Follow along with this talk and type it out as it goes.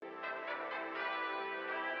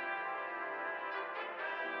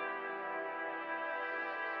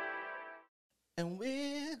and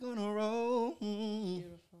we're gonna roll.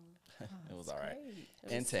 Beautiful. It was all right.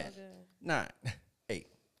 It And was 10, so good. 9, 8,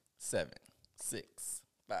 7, 6,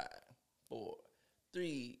 5, 4,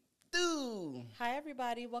 3, 2. Hi,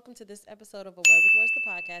 everybody. Welcome to this episode of Away with Words, the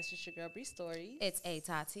podcast. It's your girl, Bree Stories. It's A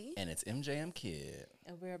Tati. And it's MJMKID.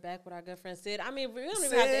 And we're back with our good friend Sid. I mean, we don't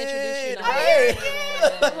even have to introduce you. Right.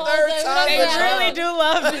 Third time They a charm. really do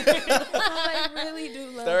love me. They really do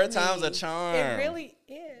love me. Third time's a charm. It really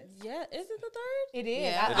is. Yeah, is it the third? It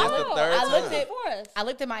is. It I, is I the looked, third I time. looked at For us. I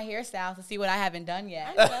looked at my hairstyle to see what I haven't done I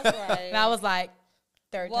yet. know that's right. And I was like,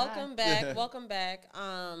 third Welcome time. back. Welcome back.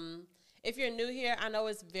 If you're new here, I know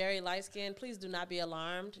it's very light skinned. Please do not be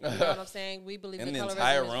alarmed. You know what I'm saying? We believe In the the colorism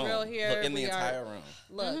entire is room. real here. Look, in the We are- entire room.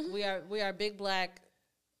 Look, we are big black.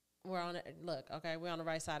 We're on it. Look, okay, we're on the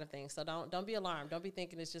right side of things. So don't be alarmed. Don't be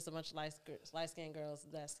thinking it's just a bunch of light skinned girls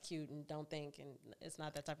that's cute and don't think, and it's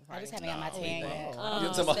not that type of I party. just haven't got my tan yet. You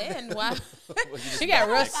talking about- Understand why? You just She got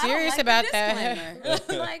real like- serious about that.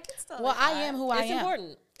 Like, it's totally Well, I fine. am who I It's am.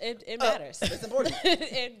 important. It matters. It's important.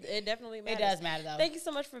 it definitely matters. It does matter, though. Thank you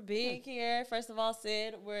so much for being here. First of all,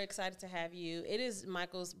 Sid, we're excited to have you. It is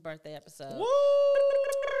Michael's birthday episode. Woo!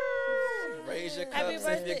 Raise your Happy cups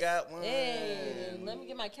birthday. if you got one. Hey, let me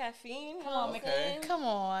get my caffeine. Come on, Okay. Come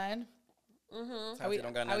on. Mm-hmm. Are we-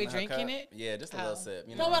 Don't got are we nothing in her drinking cup. it? Yeah, just a Oh. little sip.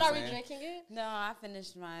 You No, know what what are I'm we saying? drinking it? No, I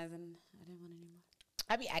finished mine and I didn't want any more.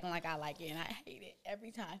 I be acting like I like it, and I hate it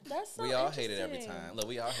every time. That's so We all hate it every interesting. time. Look,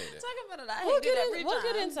 we all hate it. Talk about it. I We'll hate it get, every we'll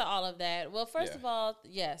time. get into all of that. Well, first Yeah. of all,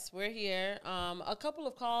 yes, we're here. A couple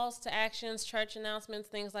of calls to actions, church announcements,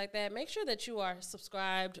 things like that. Make sure that you are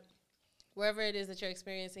subscribed wherever it is that you're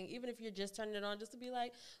experiencing, even if you're just turning it on just to be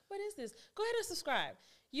like, what is this? Go ahead and subscribe.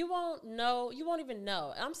 You won't know. You won't even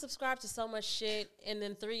know. I'm subscribed to so much shit, and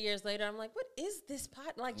then 3 years later, I'm like, what is this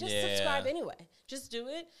pod? Like, just Yeah. subscribe anyway. Just do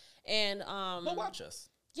it. And But watch us.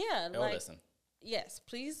 yeah, Or like, listen. yes,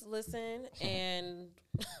 please listen and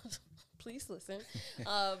please listen.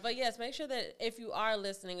 But yes, make sure that if you are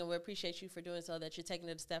listening, and we appreciate you for doing so, that you're taking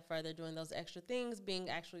it a step further, doing those extra things, being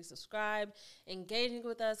actually subscribed, engaging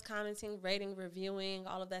with us, commenting, rating, reviewing,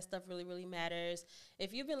 all of that stuff really, really matters.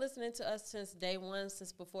 If you've been listening to us since day one,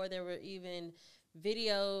 since before there were even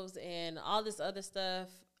videos and all this other stuff,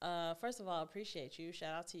 first of all, appreciate you.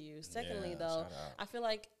 Shout out to you. Secondly, Yeah, though, shout out. I feel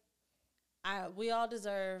like we all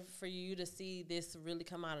deserve for you to see this really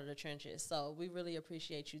come out of the trenches. So we really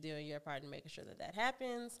appreciate you doing your part and making sure that that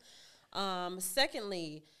happens.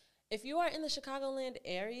 Secondly, if you are in the Chicagoland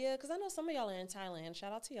area, because I know some of y'all are in Thailand,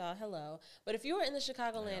 shout out to y'all, hello. But if you are in the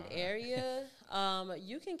Chicagoland area,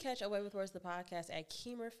 you can catch Away with Words, the podcast, at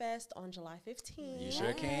Keemerfest on July 15th. You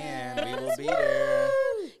sure can. We will be there.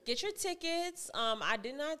 Get your tickets. I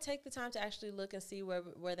did not take the time to actually look and see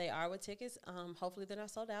where they are with tickets. Hopefully they're not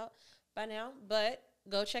sold out by now, but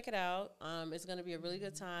go check it out. It's going to be a really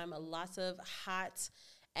good time. Lots of hot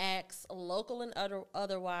acts, local and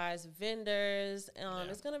otherwise, vendors.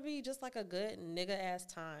 It's going to be just like a good nigga-ass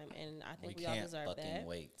time, and I think we all can't deserve fucking that.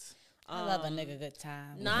 wait. I love a nigga good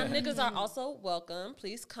time. Non-niggas are also welcome.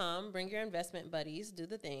 Please come. Bring your investment buddies. Do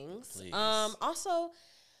the things. Please. Also,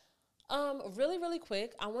 really, really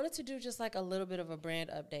quick, I wanted to do just like a little bit of a brand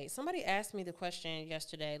update. Somebody asked me the question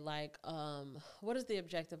yesterday, like, what is the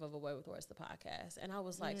objective of Away with Words, the podcast? And I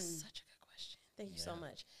was like, such a good question. Thank you so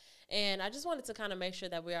much. And I just wanted to kind of make sure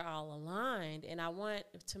that we are all aligned. And I want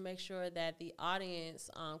to make sure that the audience,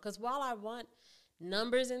 because while I want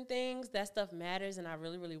numbers and things, that stuff matters, and I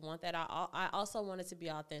really, really want that. I also want it to be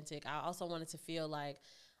authentic. I also want it to feel like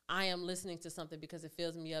I am listening to something because it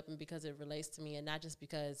fills me up and because it relates to me, and not just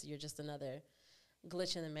because you're just another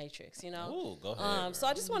glitch in the matrix, you know? Ooh, go ahead. So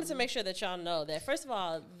I just wanted to make sure that y'all know that, first of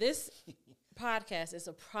all, this podcast is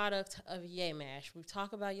a product of YayMash. We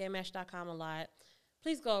talk about YayMash.com a lot.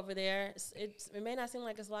 Please go over there. It may not seem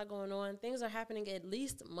like it's a lot going on. Things are happening at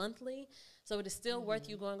least monthly, so it is still worth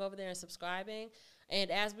you going over there and subscribing. And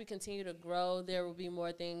as we continue to grow, there will be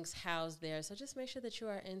more things housed there. So just make sure that you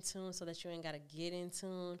are in tune so that you ain't got to get in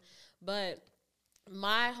tune. But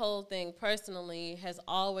my whole thing personally has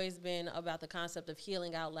always been about the concept of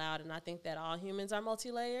healing out loud. And I think that all humans are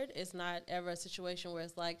multi-layered. It's not ever a situation where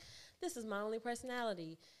it's like, this is my only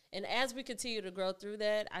personality. And as we continue to grow through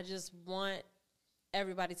that, I just want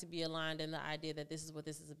everybody to be aligned in the idea that this is what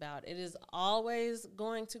this is about. It is always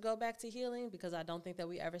going to go back to healing, because I don't think that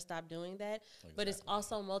we ever stop doing that. Exactly. But it's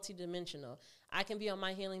also multidimensional. I can be on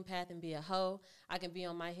my healing path and be a hoe. I can be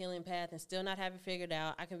on my healing path and still not have it figured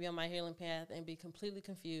out. I can be on my healing path and be completely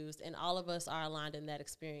confused, and all of us are aligned in that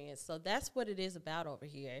experience. So that's what it is about over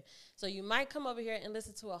here. So you might come over here and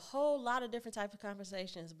listen to a whole lot of different types of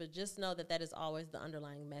conversations, but just know that that is always the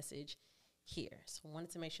underlying message: here. So I wanted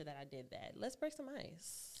to make sure that I did that. Let's break some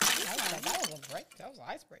ice. That was a break. That was an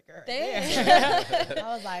icebreaker. Right Thank, there.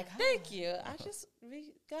 I was like, Thank you.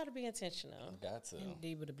 We got to be intentional. Got to.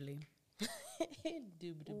 indubitably.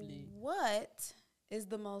 Indubitably. What is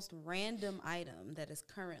the most random item that is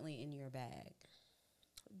currently in your bag?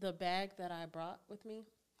 The bag that I brought with me,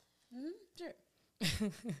 Sure.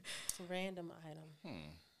 it's a random item.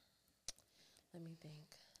 Let me think.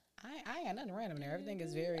 I ain't got nothing random there. Everything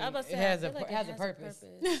is very. I was about to It say, I has feel a like it has a has purpose.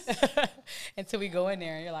 purpose. Until we go in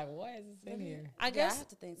there and you're like, what is this in here? I Yeah, guess I have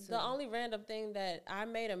to think too. the only random thing that I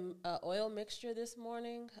made a oil mixture this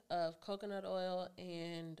morning of coconut oil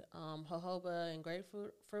and jojoba and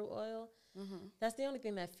grapefruit oil. That's the only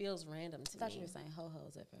thing that feels random to I thought me. you were saying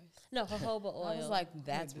ho-hos at first. No, jojoba oil. I was like,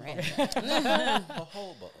 that's random.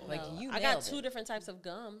 Jojoba. Like, No, you I got nailed two it. different types of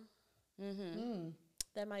gum.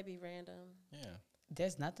 That might be random. Yeah.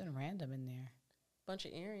 There's nothing random in there. Bunch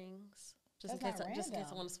of earrings. Just That's in case, not just in case I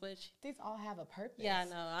random. want to switch. These all have a purpose. Yeah, I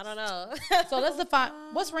know. I don't know. So let's define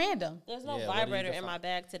what's random. There's no Yeah, what do you vibrator in define? my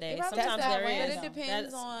bag today. Right, Sometimes that's not there is. random. But it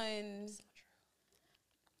depends That's- on.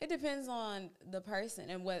 It depends on the person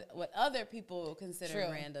and what other people consider True.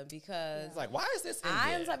 random, because It's like, why is this in I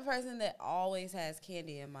here? am the type of person that always has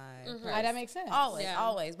candy in my purse. That makes sense. Always, Yeah.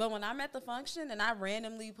 always. But when I'm at the function and I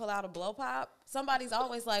randomly pull out a blow pop, somebody's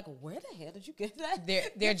always like, "Where the hell did you get that?" They're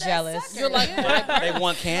Get that jealous. sucker?" You're like, Yeah. They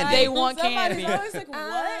want candy. They want Somebody's candy. always like, "What?"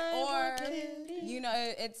 I Or want candy. you know,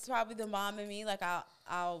 it's probably the mom in me. Like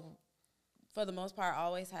I'll for the most part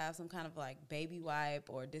always have some kind of like baby wipe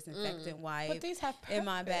or disinfectant wipe. But these have in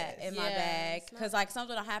my bag, purpose. my Yeah, bag, it's not- because like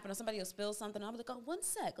something will happen or somebody will spill something. I'm like, "Oh, 1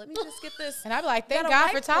 sec, let me just get this." And I'd be like, thank got a God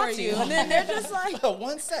for wipe Tati. you. And then they're just like,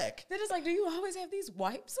 1 sec. they're just like, "Do you always have these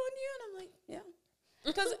wipes on you?" And I'm like, "Yeah."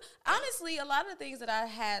 Because honestly, a lot of the things that I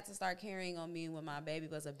had to start carrying on me when my baby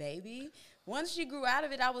was a baby, once she grew out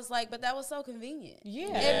of it, I was like, but that was so convenient. Yeah.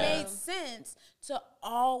 It Yeah. made sense to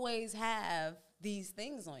always have these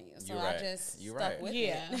things on you. So You're I right. just You're stuck right. with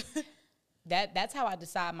Yeah. it. That's how I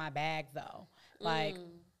decide my bag though. Like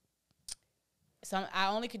I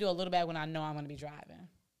only can do a little bag when I know I'm gonna be driving.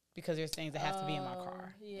 Because there's things that have to be in my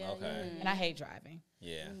car. Yeah. Okay. And I hate driving.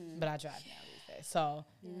 Yeah. But I drive now these days. So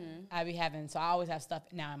I always have stuff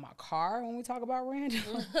now in my car when we talk about random.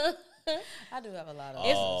 I do have a lot of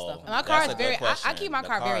Oh. stuff. My That's car a is good very. I question. keep my The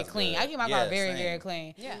car very car's clean. good. I keep my Yeah, car very, same. very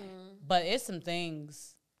clean. Yeah. But it's some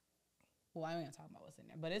things. Well, I ain't gonna talk about what's in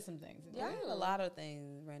there, but it's some things. In Yeah, I there. have a lot of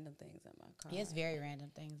things, random things in my car. Yeah, it's very random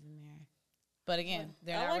things in there. But again,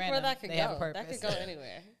 they're I not like random. where that could they go. have a That purpose. could go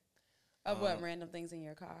anywhere. Of what random things in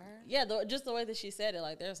your car? Yeah, just the way that she said it,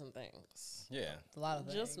 like there's some things. Yeah. A lot of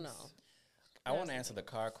things. Just know. I want to answer the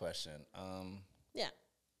car question. Yeah.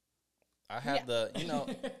 I have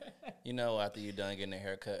you know, after you're done getting a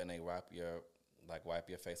haircut and they wipe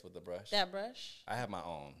your face with the brush. That brush. I have my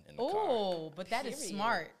own in the car Oh, but that is Period.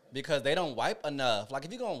 smart. because they don't wipe enough. Like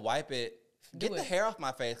if you're gonna wipe it, get Do the it. hair off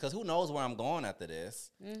my face because who knows where I'm going after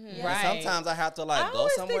this. Yeah. Right. Sometimes I have to I like go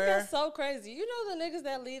always think somewhere that's so crazy. You know the niggas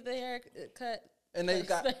that leave the haircut and they place,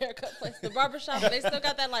 got the haircut place, the barbershop, and they still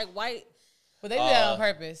got that like white. But they do that on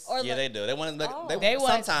purpose. Or yeah, like, they do. They want to look. Oh. They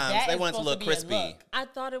want- sometimes that they is want it to supposed look to be a crispy. look. I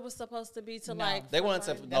thought it was supposed to be to No. like. They want to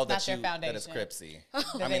That's know not that their that it's foundation. crispy. That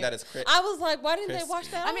I mean they- that it's crispy. I was like, why didn't they wash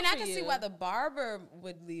Crispy. that? I mean, off I for can see you? why the barber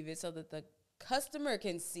would leave it so that the customer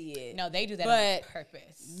can see it. No, they do that But on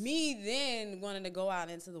purpose. Me then wanting to go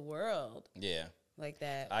out into the world Yeah, like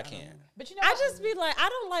that. I don't can't. know. But you know, I just be like, I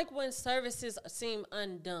don't like when services seem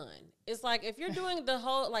undone. It's like if you're doing the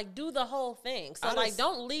whole, like, do the whole thing. So I like, just-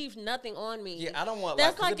 don't leave nothing on me. Yeah, I don't want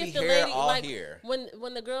That's like, like 'cause if it the be hair lady, all like, here.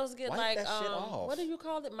 when the girls get Wipe like, that shit off. what do you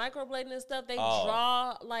call it, microblading and stuff? They Oh.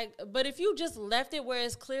 draw like, but if you just left it where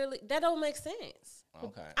it's clearly, that don't make sense.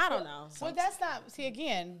 Okay. I don't know. well, that's not. See,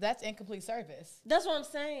 again, that's incomplete service. That's what I'm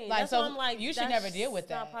saying. Like, That's so why I'm like, you should that's never deal with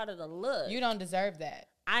Not that. part of the look. You don't deserve that,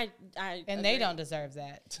 I and they agree. don't deserve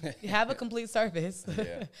that. Have a complete service.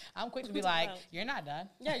 Yeah. I'm quick to be like, you're not done.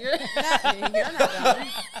 Yeah, you're. You're not done.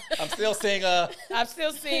 I'm still seeing I'm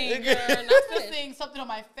still seeing. You're I'm not still finished. seeing something on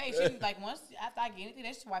my face. She, like once after I get anything,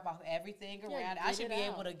 they should wipe off everything around. I get should it be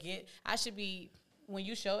out. able to get. I should be. When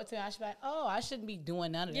you show it to me, I should be like, oh, I shouldn't be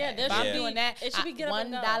doing none of Yeah, that. there If I'm should doing be- that, it should be get up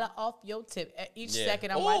and go. $1 off your tip each Yeah.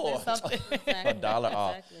 second. I'm Ooh. wiping something. $1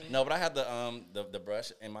 off. Exactly. No, but I have the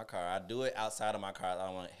brush in my car. I do it outside of my car. I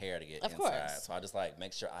don't want hair to get Of inside, course. so I just like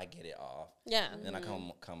make sure I get it off. Yeah. Then I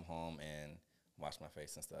come home and wash my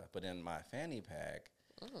face and stuff. But in my fanny pack,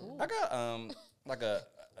 I got like a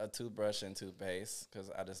toothbrush and toothpaste because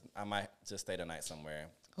I might just stay the night somewhere.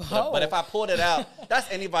 But if I pulled it out,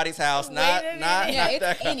 that's anybody's house, not Yeah, not it's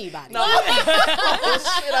that guy. anybody. No,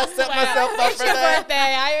 oh, shit, I set myself up It's for your that. birthday.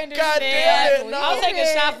 I understand. God damn it, no. I'll take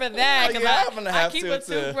a shot for that Oh, because yeah, I'm gonna I have keep to, a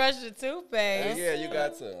too. toothbrush and toothpaste. Yeah, you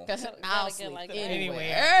got to. That's I'll get sleep like that.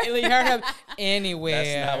 anywhere. You heard him? Anywhere.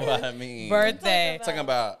 That's not what I mean. Birthday. Talking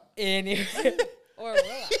about Anywhere. Or will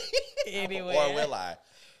I? Anywhere. or will I?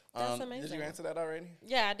 That's Did amazing. you answer that already?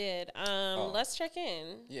 Yeah, I did. Let's check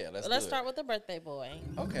in. Yeah, let's Let's do start it. with the birthday boy.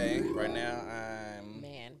 Okay, right now I'm.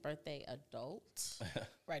 Man, birthday adult.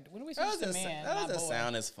 Right. When do we switch to man? That not doesn't boy?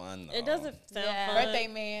 sound as fun though. It doesn't sound Yeah. fun. Birthday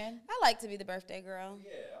man. I like to be the birthday girl.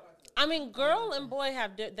 I mean, girl and boy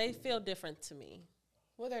they feel different to me.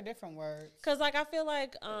 Well, they're different words. Cause like I feel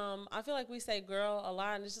like we say girl a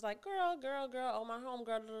lot, and it's just like girl, oh my home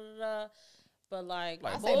girl, da, da, da. But like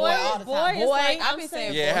Like I boy, say boy all the time. is Boy, like I I'm be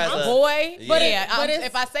saying Yeah, it has I'm a- boy, but Yeah. but it's-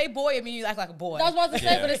 if I say boy, it means you act like a boy. I was about to say,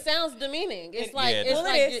 Yeah. but it sounds demeaning. It's like yeah, it's well,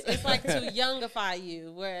 like it is. it's like to youngify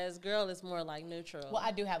you, whereas girl is more like neutral. Well,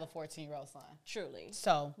 I do have a 14-year-old son, Truly.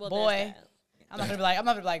 so Well, boy. there's I'm not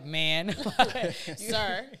gonna be like man. that.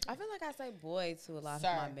 Sir. I feel like I say boy to a lot Sir.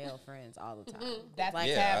 of my male friends all the time. That's Like,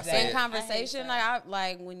 Yeah, have I that. say in it. conversation,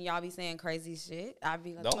 like when y'all be saying crazy shit, I'd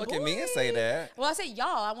be like, Don't look at me and "Boy." say that. Well, I said y'all.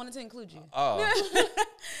 I wanted to include you. Oh,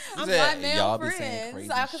 I'm said my male y'all be saying friends crazy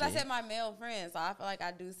because I shit. said my male friends, so I feel like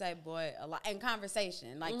I do say boy a lot in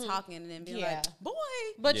conversation, like talking and then being Yeah. like boy.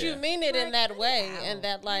 But Yeah. you mean it in Like, that way, wow. in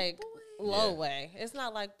that like Boy. low Yeah. way. It's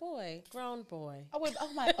not like boy, grown boy. Oh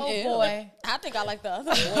Ew. boy. I think I like the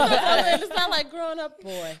other one. It's not like grown up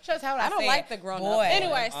boy. Shows how I don't say like it. the grown-up boy. boy.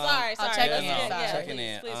 Anyway, Um, sorry. check Let's in, get- sorry. checking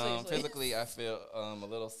please, in. please. Physically, I feel a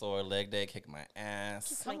little sore. Leg day, kick my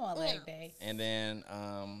ass, Come on, leg day. and then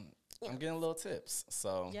I'm getting little tips.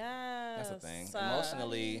 So Yes. that's the thing. uh,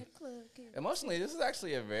 Emotionally, this is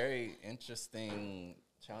actually a very interesting,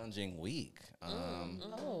 challenging week.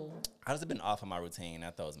 Oh. How has it been off of my routine?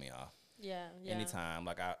 That throws me off. Yeah. Anytime,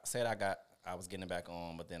 like I said, I was getting it back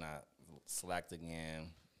on, but then I slacked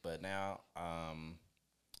again. But now,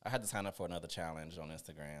 I had to sign up for another challenge on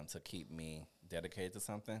Instagram to keep me dedicated to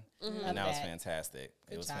something, Love and that was that. fantastic.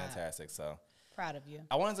 Good It was job. fantastic. So Proud of you.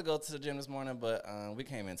 I wanted to go to the gym this morning, but we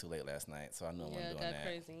came in too late last night, so I knew I Yeah, wasn't it doing got that.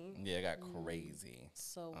 crazy. Yeah, it got crazy.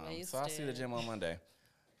 So So wasted. I'll see the gym on Monday.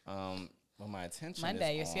 Well, my attention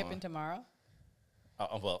Monday, is you're on, skipping tomorrow.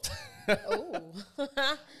 well, Oh.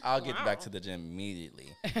 I'll get back to the gym immediately.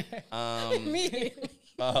 Me.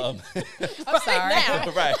 Um, I'm sorry.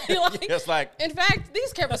 now. right. Like- It's like, In fact,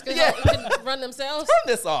 these cameras can, Yeah. can run themselves. turn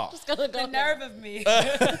this off. It's gonna go The nerve of me.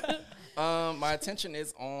 My attention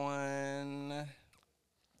is on,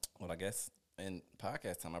 well, I guess in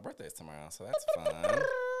podcast time. My birthday is tomorrow, so that's fun.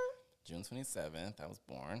 June 27th, I was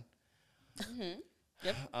born.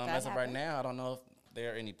 Yep. As of right now, I don't know if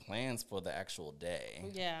there are any plans for the actual day.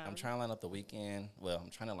 Yeah. I'm trying to line up the weekend. Well, I'm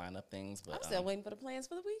trying to line up things, but I'm still waiting for the plans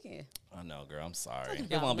for the weekend. oh no, girl, I'm sorry. Talking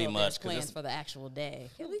It about won't be little bitch much. 'cause plans it's- for the actual day.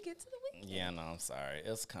 Can we get to the weekend? yeah, no, I'm sorry.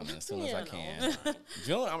 It's coming as soon as Yeah, I no, can.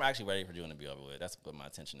 June, I'm actually ready for June to be over with. That's what my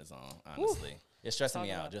attention is on, honestly. It's stressing me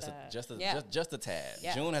Talk out about just that. Yeah. just a tad.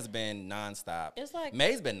 Yeah. June has been nonstop. It's like-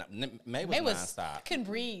 May was May was nonstop. couldn't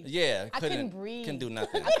breathe. Yeah, I couldn't breathe. Couldn't do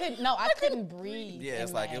nothing. I couldn't breathe. Yeah, it's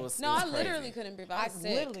in like May. it was. No, it I was literally crazy. couldn't breathe. I I was sick.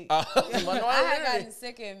 literally. Well, no, I had literally. gotten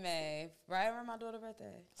sick in May, right around my daughter's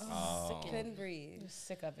birthday. Oh. Couldn't breathe. was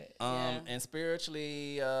sick of it. Yeah. And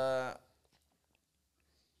spiritually, I'm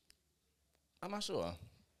not sure.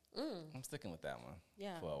 I'm sticking with that one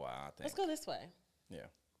Yeah. for a while, I think. Let's go this way. Yeah.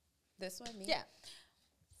 This one, me? Yeah.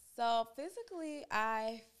 So physically,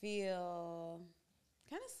 I feel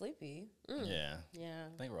kind of sleepy. Yeah. Yeah.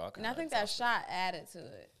 I think we're all kind And I of think that shot added to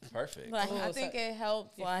it. perfect. Like, I Oh, think so- it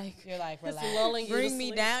helped, like, You're like It's relax. lulling you to bring me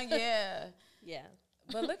sleep. down. Yeah. Yeah.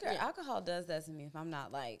 But liquor, Yeah. alcohol does that to me if I'm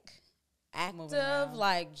not, like, Moving active, around.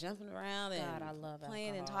 like, jumping around and God, I love playing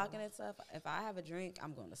and alcohol. talking and stuff. If I have a drink,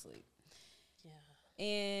 I'm going to sleep. Yeah.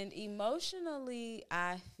 And emotionally,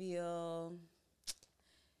 I feel,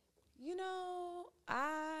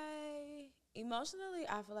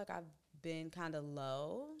 I feel like I've been kind of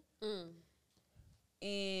low.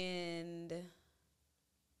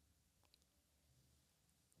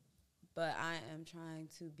 But I am trying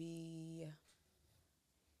to be,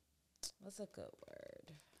 what's a good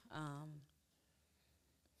word?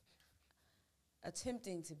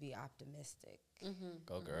 Attempting to be optimistic.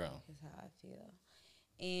 Go girl. Is how I feel.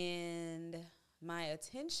 And my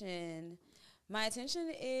attention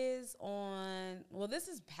is on, well, this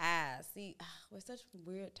is past. See, we're such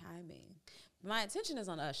weird timing. My attention is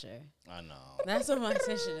on Usher. I know. That's what my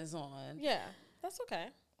attention is on. Yeah. That's okay.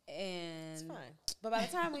 And It's fine. But by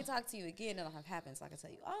the time we talk to you again, it'll have happened, so I can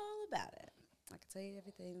tell you all about it. I can tell you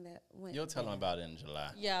everything that went. You'll tell them down. about it in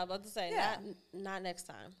July. Yeah, I was about to say, Yeah. not next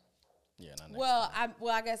time. Yeah, not next Well, time.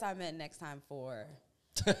 I guess I meant next time for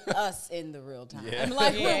us in the real time. Yeah.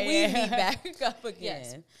 Like Yeah, when we yeah. meet back up again.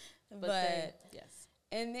 Yes. But, then, yes.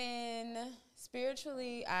 and then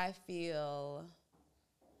spiritually, I've been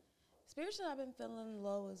feeling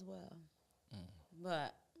low as well.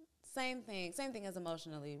 But same thing as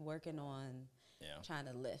emotionally, working on Yeah. trying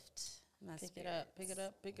to lift my Pick it spirits. up, pick it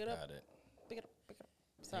up, pick it up, Got it. pick it up, pick it up.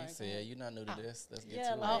 Sorry. Sorry. You said you're not new to this. Let's get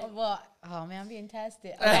Yeah, to like- it. Oh man, I'm being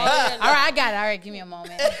tested. Okay. All right, I got it. All right, give me a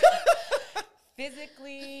moment.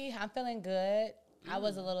 Physically, I'm feeling good. I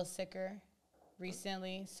was a little sicker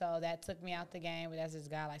recently, so that took me out the game. But that's just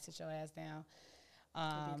God like sit your ass down.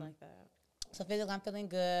 It'd be like that. So physically, I'm feeling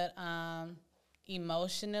good.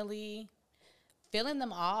 Emotionally, feeling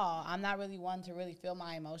them all. I'm not really one to really feel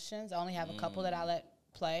my emotions. I only have a couple that I let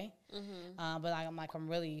play. But I'm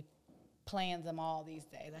really playing them all these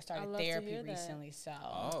days. I started love to therapy hear that. recently, so.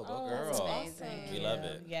 Oh, go that's girl. amazing. We love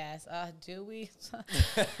it. Yes. Do we?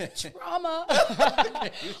 Trauma.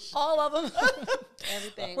 All of them.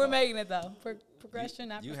 Everything. We're making it though. Progression,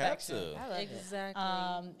 not You have perfection. to. I love it.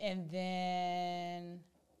 Exactly. And then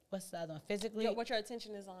what's the other one? Physically, What your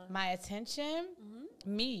attention is on. my attention,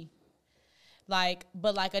 me. But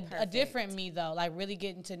a different me though. Like really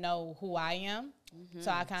getting to know who I am.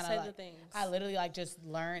 So I kind Say of the things. I literally just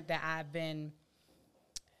learned that I've been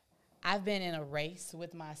in a race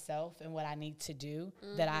with myself and what I need to do,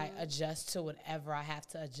 that I adjust to whatever I have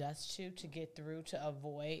to adjust to get through, to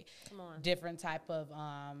avoid different type of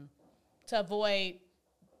to avoid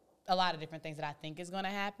a lot of different things that I think is going to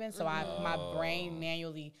happen. So my brain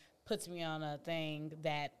manually puts me on a thing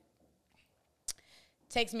that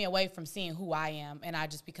takes me away from seeing who I am, and I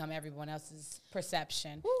just become everyone else's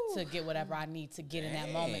perception to get whatever I need to get in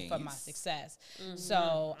that moment for my success.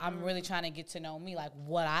 So I'm really trying to get to know me, like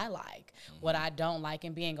what I like, what I don't like,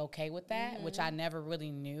 and being okay with that, which I never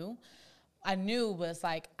really knew. I knew, but it's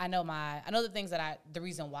like I know the things the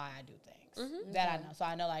reason why I do things that I know. So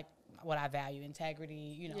I know like what I value,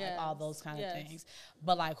 integrity, like all those kind of things.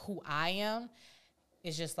 But like who I am,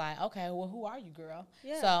 it's just like, okay, well, who are you, girl?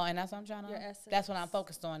 Yeah. So, and that's what I'm trying to. Your essence. That's what I'm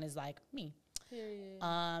focused on is like me. Period.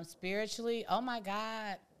 Spiritually, oh my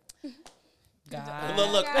God. God.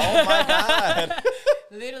 Look, oh my God.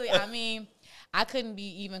 Literally, I mean, I couldn't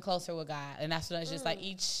be even closer with God. And that's what it's just like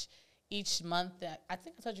each month that I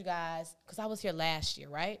think I told you guys, because I was here last year,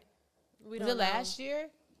 right? We Was don't it last year?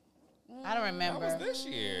 I don't That remember. was this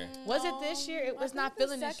year. Was it this year? It was not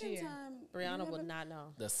feeling this year. Brianna would not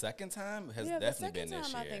know. The second time has Yeah, the definitely second been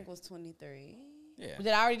this time year. I think was 23. Yeah. Did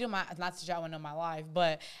I already do my, not that y'all want to know my life,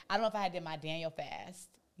 but I don't know if I had did my Daniel fast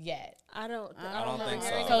yet. I don't don't think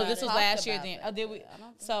so. So this was Talked last year about then. that, Oh, did we? but I don't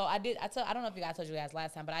think- So I did. I don't know if you guys told you guys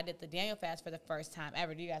last time, but I did the Daniel fast for the first time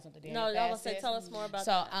ever. Do you guys know what the Daniel No, y'all fast say is? tell us more about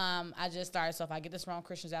So that. I just started. So if I get this wrong,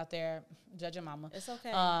 Christians out there, judge your mama. It's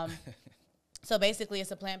okay. So basically,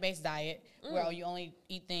 it's a plant-based diet where you only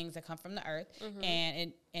eat things that come from the earth,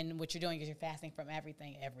 and what you're doing is you're fasting from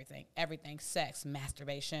everything, sex,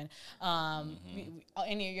 masturbation,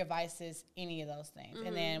 any of your vices, any of those things.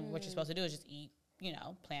 And then what you're supposed to do is just eat,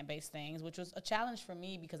 plant-based things, which was a challenge for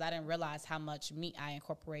me because I didn't realize how much meat I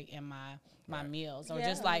incorporate in my meals, or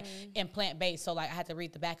just like in plant-based. So like I had to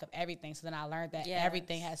read the back of everything. So then I learned that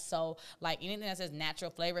everything has like anything that says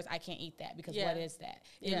natural flavors, I can't eat that because what is that?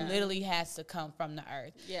 It literally has to come from the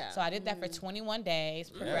earth. Yeah. So I did that for 21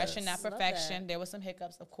 days, progression, not Love perfection. that. There was some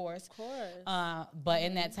hiccups, of course. Of course. But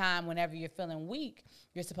in that time, whenever you're feeling weak,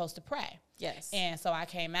 you're supposed to pray. Yes. And so I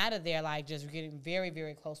came out of there like just getting very,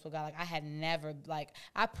 very close with God. Like I had never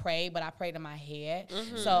I prayed, but I prayed in my head.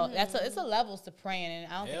 So it's a levels to praying,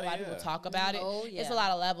 and I don't think a lot of people talk about it. Oh, It's yeah. a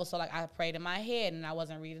lot of levels. So like I prayed in my head, and I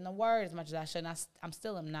wasn't reading the word as much as I should. And I'm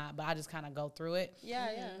still am not, but I just kind of go through it. Yeah.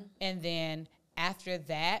 And then after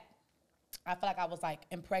that, I feel like I was like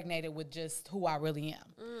impregnated with just who I really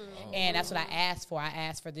am. And that's what I asked for. I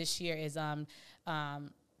asked for this year is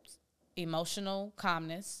emotional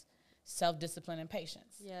calmness, self-discipline, and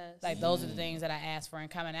patience. Yes. Like those are the things that I asked for. And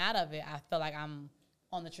coming out of it, I feel like I'm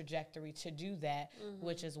on the trajectory to do that,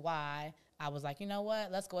 which is why I was like, you know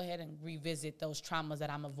what, let's go ahead and revisit those traumas that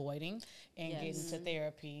I'm avoiding and get into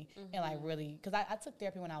therapy and like really, because I took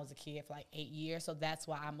therapy when I was a kid for like 8 years. So that's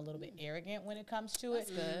why I'm a little bit arrogant when it comes to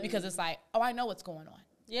it, because it's like, oh, I know what's going on.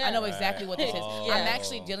 Yeah. I know exactly what this is. Oh. I'm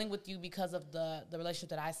actually dealing with you because of the relationship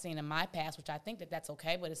that I've seen in my past, which I think that's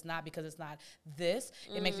okay, but it's not because it's not this.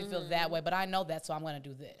 It makes me feel that way, but I know that, so I'm going to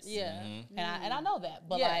do this. Yeah. And I know that,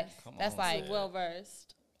 but Yes. like Come that's on, like sis. Well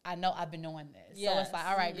versed. I know I've been knowing this. So Yes. it's like,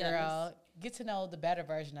 all right, Yes. girl, get to know the better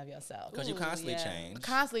version of yourself. Because you constantly change.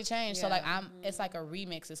 Constantly change. So Yeah. like it's like a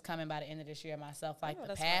remix is coming by the end of this year of myself. Like the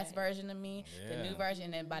that's past right. version of me, the Yeah. new version,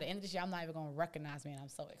 and then by the end of this year, I'm not even gonna recognize me, and I'm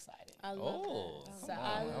so excited. I love Oh, that. So,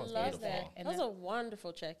 I that was love beautiful. that. And That was then- a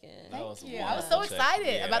wonderful check-in. That was Thank you. I was so wonderful excited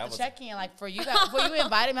check-in. Yeah, about that the was- check-in. Like for you guys, before you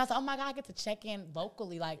invited me, I was like, oh my God, I get to check in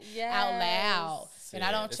vocally, like out loud. And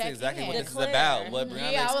I don't This check is exactly in. what this is Declare. about. What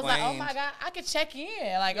Brianna Yeah, I was like, oh explained. my God, I could check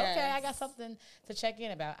in. Like, okay, I got Yes. something to check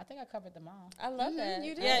in about. I think I covered them all. I love that.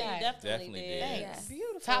 you did. Yeah, Right. you definitely, Definitely did. did. Thanks.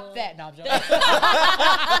 Beautiful. Top that. No, I'm joking.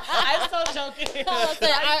 I'm so joking.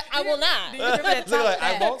 I will not. Look like,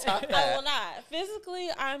 I won't top I that. will not. Physically,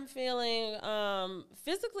 I'm feeling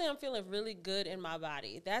really good in my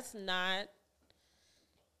body.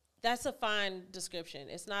 That's a fine description.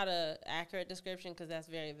 It's not a accurate description because that's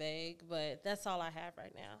very vague, but that's all I have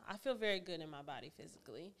right now. I feel very good in my body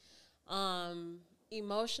physically.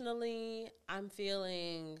 Emotionally, I'm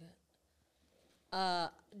feeling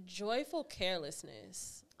joyful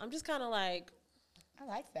carelessness. I'm just kind of like, I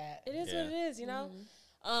like that. it is Yeah. what it is, you know?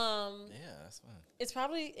 Yeah, that's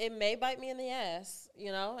fine. It may bite me in the ass,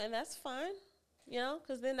 you know, and that's fine, you know,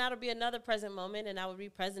 because then that'll be another present moment, and I will be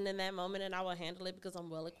present in that moment, and I will handle it because I'm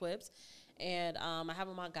well equipped. And I have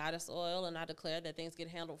on my goddess oil, and I declare that things get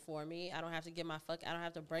handled for me. I don't have to I don't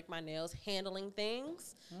have to break my nails handling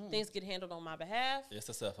things. Things get handled on my behalf. It's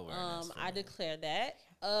a self-awareness. for I me. declare that.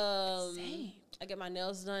 Same. I get my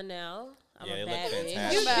nails done now. I'm Yeah, a you look bad bitch.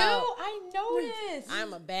 fantastic. You do? About- I noticed.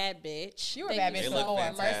 I'm a bad bitch. You were a Thank bad bitch They look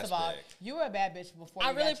before. First of all, fantastic. you were a bad bitch before. I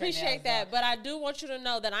you really got your appreciate nails that, done. but I do want you to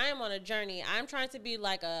know that I am on a journey. I'm trying to be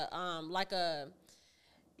like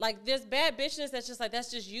there's bad bitchness that's just like, that's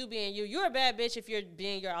just you being you. You're a bad bitch if you're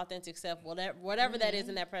being your authentic self, whatever that is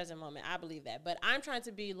in that present moment. I believe that, but I'm trying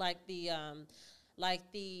to be like the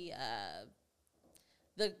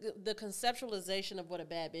conceptualization of what a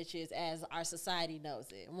bad bitch is as our society knows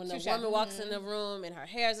it. When the Touche. woman walks in the room and her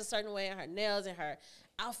hair is a certain way and her nails and her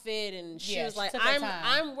outfit and Yeah, shoes, she like took her time.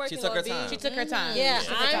 I'm working took on her being. time. She took her time. Yeah, She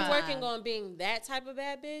took her I'm time. working on being that type of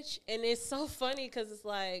bad bitch, and it's so funny because it's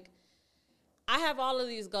like I have all of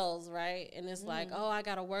these goals, right? And it's like, oh, I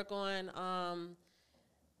got to work on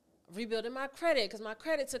rebuilding my credit because my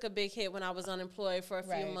credit took a big hit when I was unemployed for a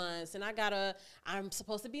few Right. months, and I'm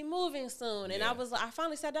supposed to be moving soon, and Yeah. I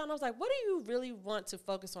finally sat down and I was like, what do you really want to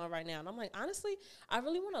focus on right now? And I'm like, honestly, I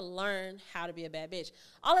really want to learn how to be a bad bitch.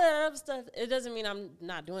 All of that other stuff, it doesn't mean I'm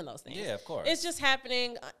not doing those things. Yeah, of course. It's just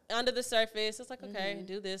happening under the surface. It's like, okay,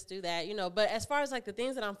 do this, do that, you know. But as far as like the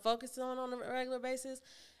things that I'm focused on a regular basis,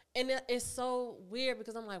 and it's so weird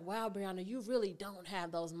because I'm like, wow, Brianna, you really don't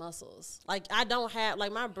have those muscles. Like, I don't have,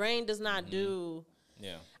 like, my brain does not do.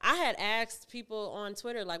 Yeah. I had asked people on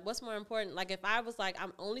Twitter, like, what's more important? Like, if I was like,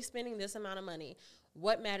 I'm only spending this amount of money,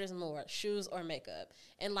 what matters more, shoes or makeup?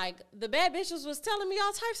 And, like, the bad bitches was telling me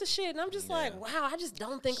all types of shit. And I'm just like, wow, I just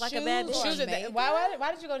don't think like a bad bitch. Shoes are that.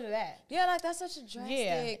 Why did you go to that? Yeah, like that's such a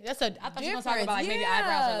drastic. Yeah, I thought you were talking about like maybe Yeah,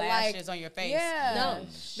 eyebrows or like, lashes on your face. Yeah. No,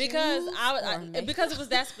 because Shoes or because it was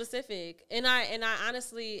that specific, and I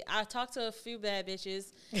honestly talked to a few bad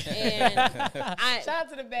bitches, and Shout out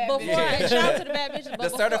to the bad before bitches. shout out to the bad bitches, but The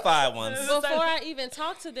before, certified ones. before I even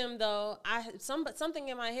talked to them though, something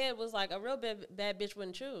in my head was like a real bad bitch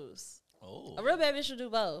wouldn't choose. Oh. A real bad bitch should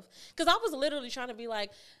do both. Because I was literally trying to be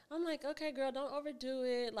like, I'm like, okay, girl, don't overdo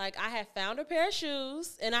it. Like, I had found a pair of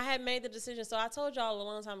shoes, and I had made the decision. So I told y'all a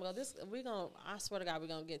long time ago, I swear to God, we're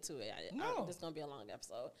going to get to it. No. This is going to be a long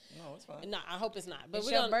episode. No, it's fine. No, I hope it's not. But It's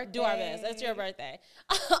we're your going to do our birthday. best. That's your birthday.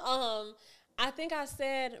 I think I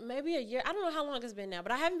said maybe a year. I don't know how long it's been now,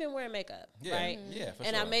 but I haven't been wearing makeup, Yeah. right? Yeah, for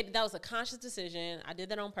And sure. that was a conscious decision. I did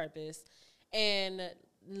that on purpose. And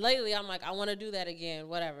lately I'm like, I want to do that again,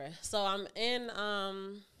 whatever. So I'm in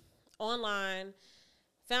online,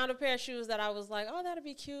 found a pair of shoes that I was like, oh, that'd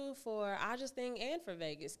be cute for I Just Think and for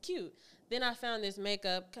Vegas. Cute. Then I found this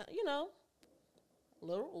makeup, you know, a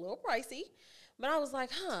little pricey. But I was like,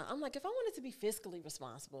 I'm like, if I wanted to be fiscally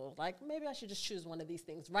responsible, like maybe I should just choose one of these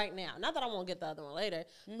things right now. Not that I won't get the other one later.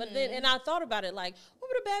 But then, and I thought about it, like, what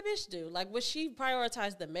would a bad bitch do? Like, would she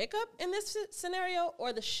prioritize the makeup in this scenario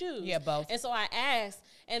or the shoes? Yeah, both. And so I asked,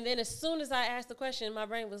 and then as soon as I asked the question, my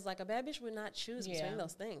brain was like, a bad bitch would not choose between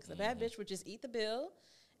those things. A bad bitch would just eat the bill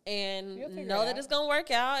and You'll figure know it that out. it's going to work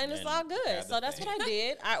out and it's And all good. grab So the that's thing. what I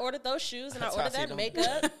did. I ordered those shoes and I That's ordered how I that see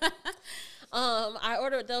them. makeup. I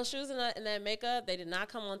ordered those shoes and that makeup. They did not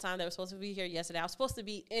come on time. They were supposed to be here yesterday. I was supposed to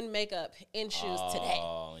be in makeup, in shoes today.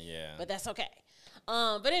 Oh, yeah. But that's okay.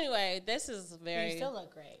 But anyway, this is very... You still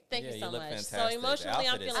look great. Thank Yeah, you you so look much. So fantastic. The emotionally,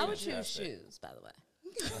 I'm outfit is feeling... I would choose Fantastic. shoes, by the way.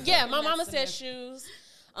 Yeah, my mama said shoes.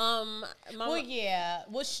 Well, yeah.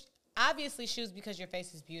 obviously shoes because your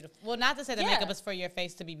face is beautiful. Well, not to say that Yeah. makeup is for your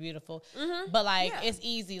face to be beautiful, but like Yeah. it's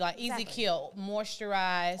easy, like easy Exactly. kill,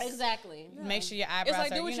 moisturize, Exactly. make sure your eyebrows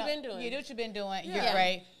like, are, do what you you've know, been doing. You do what you've been doing. Yeah. You're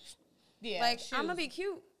great. Yeah, Like, shoes. I'm gonna be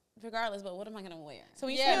cute regardless, but what am I gonna wear? So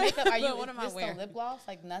when you Yeah. say makeup, are you But what am I just wearing? on lip gloss?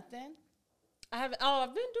 Like nothing? I've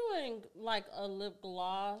been doing like a lip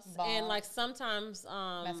gloss Balm. and like sometimes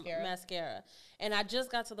Mascara. mascara. And I just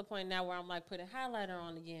got to the point now where I'm like putting highlighter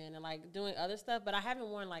on again and like doing other stuff, but I haven't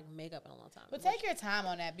worn like makeup in a long time. But take your time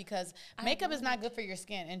on that because makeup is not good for your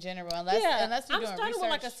skin in general unless you're I'm doing starting research. with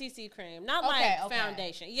like a CC cream, not Okay, like okay.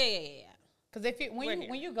 foundation. Yeah. Because if you We're here.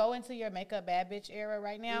 when you go into your makeup bad bitch era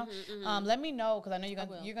right now, let me know because I know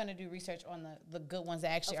you're gonna do research on the good ones that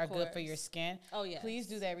actually Of are good for course. your skin. Oh, yes. Please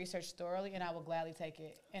do that research thoroughly, and I will gladly take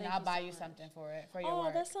it, and Thank I'll you buy so you much. something for it for your Oh,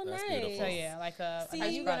 work. that's so That's nice. beautiful. So yeah, like a See, nice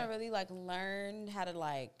are you product. gonna really like learn how to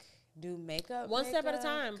like do makeup? One step at a makeup?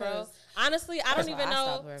 time, bro. 'Cause Honestly, I don't That's why even I know.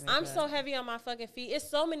 stopped wearing I'm makeup. so heavy on my fucking feet. It's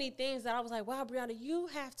so many things that I was like, wow, Brianna, you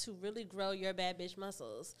have to really grow your bad bitch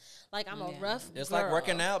muscles. Like, I'm a Yeah. rough It's girl. like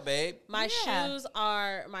working out, babe. My Yeah.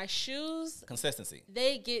 shoes, Consistency.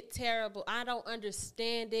 they get terrible. I don't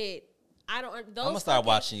understand it. I don't. Those I'ma start fucking-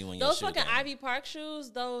 watching you in your those shoe fucking game. Ivy Park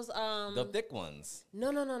shoes. Those The thick ones. no.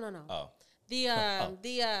 Oh.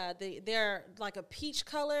 They're like a peach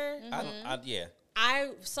color. Yeah.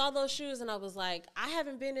 I saw those shoes and I was like, I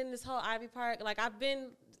haven't been in this whole Ivy Park. Like, I've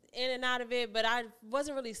been in and out of it, but I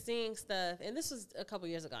wasn't really seeing stuff. And this was a couple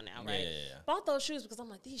years ago now, right? Yeah. Bought those shoes because I'm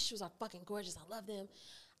like, these shoes are fucking gorgeous. I love them.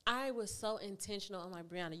 I was so intentional. I'm like,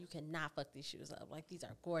 Brianna, you cannot fuck these shoes up. Like, these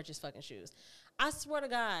are gorgeous fucking shoes. I swear to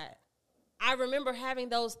God, I remember having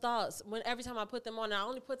those thoughts when every time I put them on. And I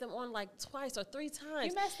only put them on like twice or 3 times.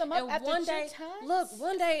 You messed them up and after one 2 day, times? Look,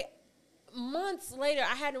 one day, months later,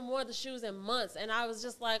 I hadn't worn the shoes in months, and I was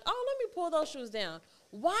just like, "Oh, let me pull those shoes down.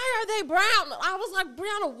 Why are they brown?" I was like,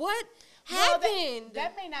 "Brianna, what happened?"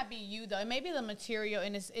 That may not be you though. It may be the material,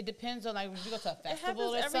 and it depends on like if you go to a it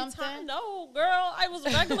festival happens or every something. time. No, girl, I was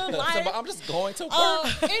regular life. So, I'm just going to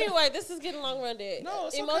work. Anyway, this is getting long-winded. No,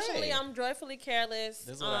 it's Emotionally, okay. I'm joyfully careless.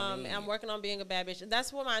 This is what I need. I'm working on being a bad bitch.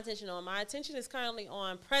 That's what my attention on. My attention is currently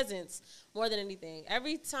on presence more than anything.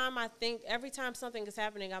 Every time something is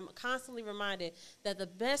happening, I'm constantly reminded that the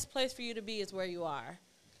best place for you to be is where you are.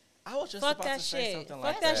 I was just Fuck about that to say shit. something Fuck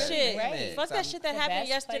like that that. shit. Damn it. Fuck that shit that The happened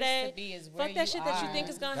best place yesterday. to be is where Fuck that you shit that you are. think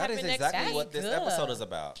is gonna That happen is next exactly week. what this Good. episode is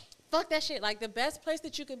about. Fuck that shit. Like, the best place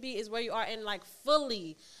that you can be is where you are, and like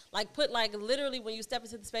fully, like, put like literally when you step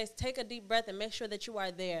into the space, take a deep breath and make sure that you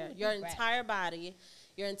are there. Your breath. entire body,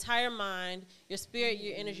 your entire mind, your spirit,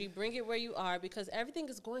 your energy, bring it where you are, because everything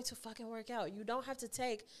is going to fucking work out. You don't have to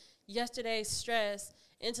take yesterday's stress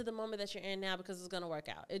into the moment that you're in now, because it's gonna work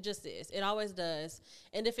out. It just is. It always does.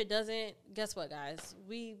 And if it doesn't, guess what, guys?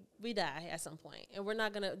 We die at some point, and we're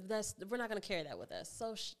not gonna carry that with us.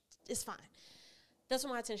 So it's fine. That's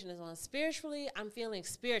what my attention is on. Spiritually, I'm feeling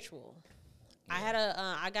spiritual.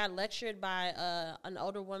 Yeah. I got lectured by an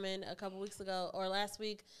older woman a couple weeks ago or last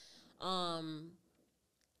week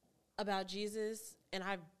about Jesus, and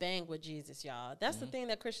I bang with Jesus, y'all. That's the thing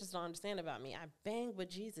that Christians don't understand about me. I bang with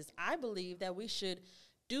Jesus. I believe that we should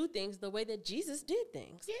do things the way that Jesus did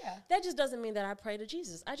things. Yeah. That just doesn't mean that I pray to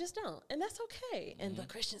Jesus. I just don't. And that's okay. And the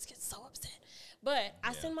Christians get so upset. But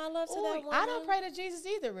I send my love to that woman. I don't pray to Jesus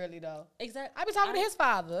either, really though. Exactly. I be talking to his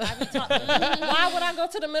father. Why would I go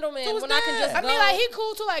to the middleman Who's when I can that? just I go? mean, like he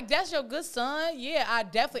cool too. Like that's your good son. Yeah, I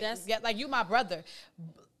definitely. That's- Like you, my brother.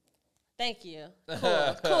 Thank you.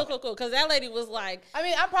 Cool. Because that lady was like, I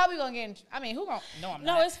mean, I'm probably gonna get. Who gonna? No, I'm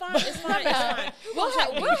not. no, it's fine. It's fine. We'll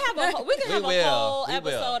have a whole We will.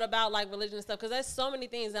 episode about like religion and stuff, because there's so many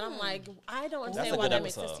things that I'm like, I don't understand a why good that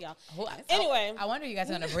makes sense episode. to y'all. Who- Anyway, I wonder you guys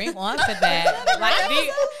are gonna bring on to that.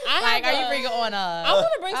 Are you bringing on I want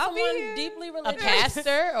to bring I'll be someone here. deeply a religious.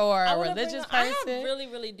 pastor or I a wanna religious bring on- person? I have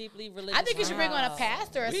really deeply religious. I think you should bring on a Wow.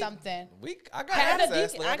 pastor or something. I got I got a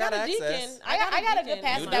access. deacon. Like, I got a access. deacon. I got a good deacon.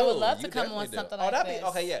 pastor You that would do. love to You come on definitely do. something Oh, like that'd this. be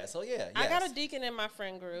okay. Yeah. So yeah. Yes. I got a deacon in my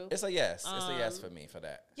friend group. It's a yes. It's a yes for me for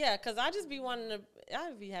that. Yeah, because I just be wanting to.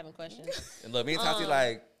 I be having questions. And look, me and Tati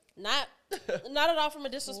like. Not at all from a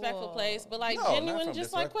disrespectful Whoa. place, but like No, not genuine, from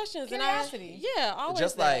just like disrespect. questions. Curiosity. And yeah, always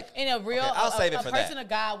Just that. like In a real, Okay, I'll save it a for person that. of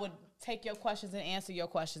God would take your questions and answer your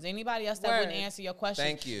questions. Anybody else that Word. wouldn't answer your questions,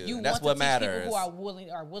 Thank you. You That's want what to teach matters. people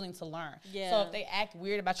who are willing to learn. Yeah. So if they act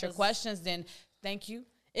weird about your questions, then thank you.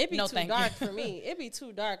 It'd be No, too thank dark you. for me. It'd be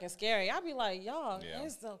too dark and scary. I'd be like, y'all, Yeah.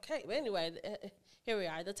 it's okay. But anyway, here we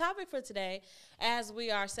are. The topic for today, as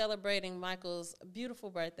we are celebrating Michael's beautiful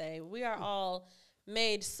birthday, we are all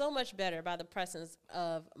made so much better by the presence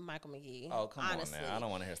of Michael McGee. Oh, come honestly. on now. I don't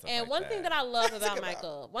want to hear stuff And like one that. thing that I love about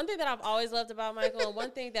Michael, one thing that I've always loved about Michael, and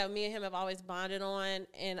one thing that me and him have always bonded on,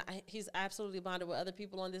 and he's absolutely bonded with other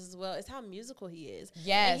people on this as well, is how musical he is.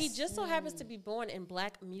 Yes. And he just so happens to be born in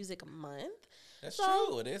Black Music Month. That's So,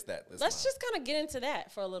 true. It is that. Let's just kind of get into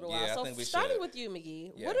that for a little while. Yeah, I So think we starting should. with you,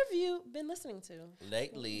 McGee, Yeah. what have you been listening to?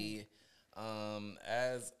 Lately,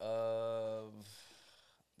 as of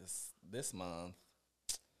this month,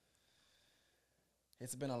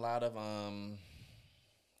 it's been a lot of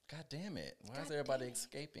God damn it! Why is everybody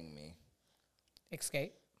escaping me?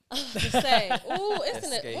 Escape. Say, ooh,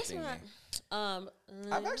 isn't it? What's Escaping my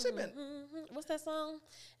I've actually been. what's that song?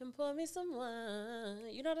 And pour me some wine.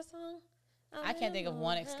 You know that song? I can't think of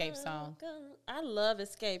one Escape song. I love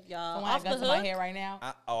Escape, y'all. When I Off got the to my hook. head right now.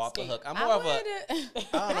 Off the Escape. hook. I'm more of a.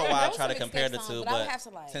 I don't know why I try to some compare the Escape two, songs, but I but have to,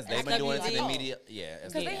 like, since I they've been have to doing it be to the like, media, yeah,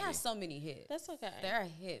 Because they SWV. have so many hits. That's okay. There are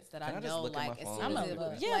hits that Can I I just know, look at my like, as phone soon real as it quick?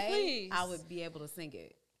 would Yeah, play, please. I would be able to sing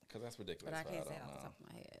it. Because that's ridiculous. But I can't so say it don't off the know. top of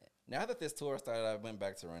my head. Now that this tour started, I went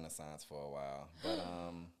back to Renaissance for a while, but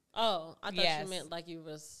Oh, I thought Yes. you meant like you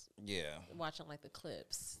was yeah. watching like the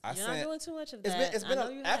clips. I You're not sent- doing too much of It's that. been it's been I know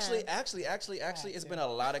you actually have. it's been a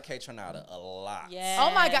lot of K Tronada, a lot. Yes.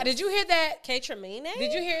 Oh my God! Did you hear that? K Tremine?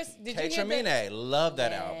 Did you hear? Did K you hear Tremine, that? love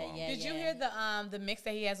that Yeah, album. yeah. Did you hear the mix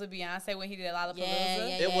that he has with Beyonce when he did Lollapalooza?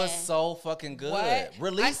 Yeah. It was so fucking good. What?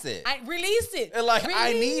 Release it. I release it. And, like,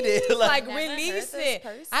 I need it. Like, Never heard release this it.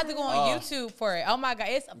 person. I have to go on Oh. YouTube for it. Oh my God,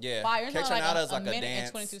 it's Yeah. fire. It's K only Tronada like is a like a minute dance.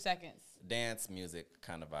 and 22 seconds. Dance music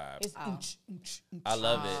kind of vibe. It's I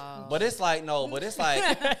love it. But it's like it's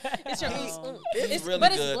like It's your it's really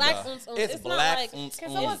but good. it's black though. uns. It's It's black. not like uns, Can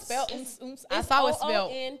someone uns. spell I saw it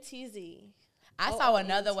spelled. OONTZ. I saw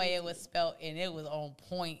another way it was spelled, and it was on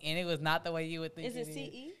point, and it was not the way you would think. Is it is.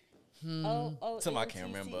 CE? Something I can't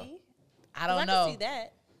remember. I I don't can know. see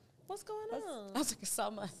that. What's going on? I was like,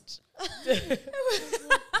 so much.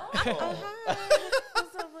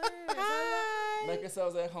 Hi. Make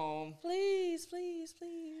yourselves at home. Please, please,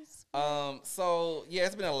 please. So yeah,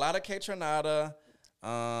 it's been a lot of K Tronada.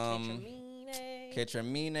 Tremine. K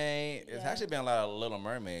Tremine. It's actually been a lot of Little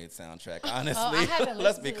Mermaid soundtrack, honestly. Oh, I haven't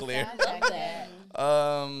Let's listened be to the clear. soundtrack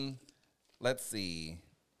yet. Let's see.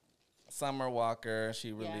 Summer Walker,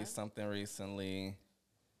 she released something recently.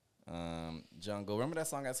 Jungle. Remember that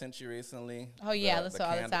song I sent you recently? Oh yeah, I listen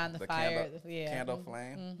all the time. The fire, Candle, yeah. Candle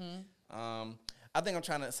Flame. I think I'm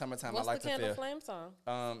trying to summertime. What's I like the to Candle feel. Flame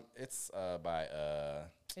song? It's by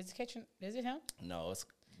Is it Kitchen? Is it him? no, it's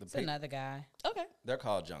the It's another guy. Okay. they're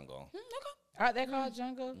called Jungle. Aren't they called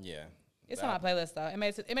Jungle? Yeah. It's That- on my playlist though. It made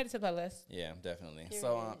it to the playlist. Yeah, definitely.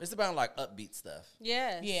 So it's about like upbeat stuff.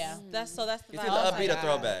 Yes. Yeah. That's the It's vibe. either Oh my upbeat or God.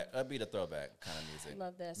 throwback. Upbeat or throwback kind of music.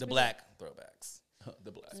 Love that. The Speaking- black throwbacks.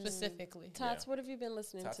 The black. Specifically. Tots, what have you been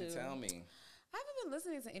listening Tati, to? tell me. I haven't been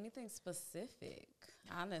listening to anything specific,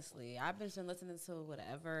 honestly. I've been listening to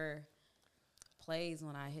whatever plays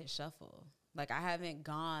when I hit shuffle. Like, I haven't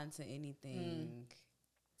gone to anything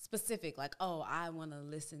specific, like, oh, I want to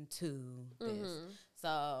listen to this.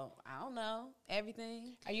 So, I don't know.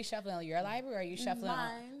 Everything. Are you shuffling on your library or are you shuffling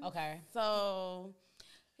Mine. on? Okay. So,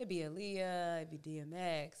 it'd be Aaliyah, it'd be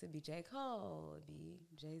DMX, it'd be J. Cole, it'd be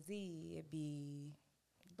Jay-Z, it'd be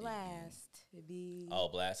Blast, it'd be... Oh,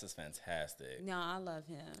 Blast is fantastic. No, I love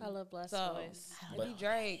him. I love Blast So, Voice. But- it'd be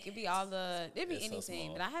Drake. It'd be all the. It'd be It's so anything.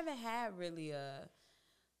 small. But I haven't had really a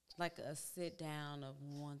sit down of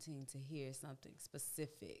wanting to hear something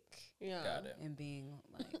specific Yeah. Got it. and being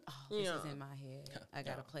like, oh, this Yeah. is in my head. I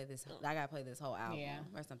gotta play this. I gotta play this whole album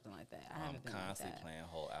or something like that. I I'm haven't been like constantly that. playing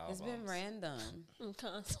whole albums. It's been random. I'm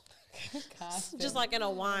constantly. Constant. Just like in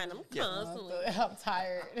a wine. I'm constantly. I'm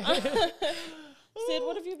tired. Sid,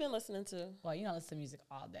 what have you been listening to? Well, you don't listen to music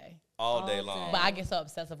all day. all day all long. day. But I get so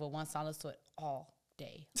obsessive with one song. I listen to it all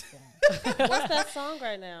day long. What's that song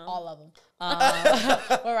right now? All of them.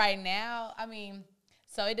 But right now, I mean,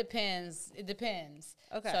 so it depends. It depends.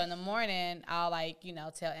 Okay. So in the morning, I'll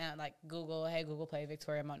tell Aunt, Google, hey, Google, play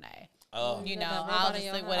Victoria Monet. Oh, You got know, that robot I'll in just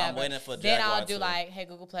your like house? whatever. I'm waiting for Then Jaguar I'll do too. hey,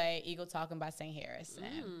 Google, play Eagle Talking by St. Harrison.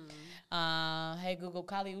 Hey, Google,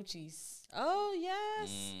 Kali Uchis. Oh yes,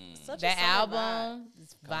 such That a summer album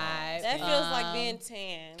is Come on. vibe. vibe. That feels like being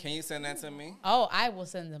tan Can you send that to me? Oh, I will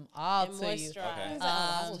send them all and to you. moisturized. Okay.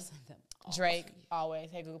 I will send them all Drake to you. always.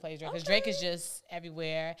 Hey, Google plays Drake because Drake is just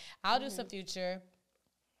everywhere. I'll do some Future.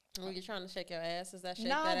 When you're trying to shake your ass, is that shake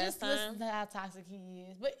No, that ass just time? listen to how toxic he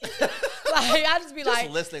is. But I just be Just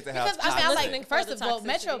listening to how because I toxic. like for first the of all,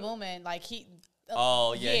 Metro toxicity. Boomin, he.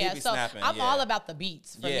 Oh, yeah, he be so snapping, I'm yeah. all about the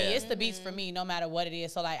beats for me. Yeah. It's the beats for me, no matter what it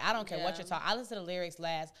is. So I don't care what Yeah. you're talking. I listen to the lyrics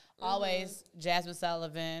last Always Jasmine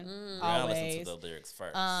Sullivan. Yeah, I listen Always. to the lyrics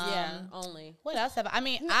first. Yeah, only. What else have I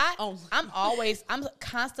mean, I'm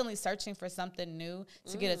constantly searching for something new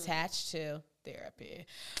to get attached to. Therapy.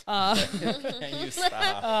 Can you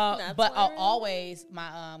stop? But worry. always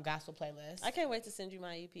my gospel playlist. I can't wait to send you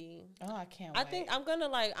my EP. Oh, I can't I wait. think I'm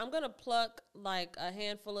gonna pluck like a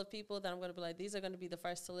handful of people that I'm gonna be like, these are gonna be the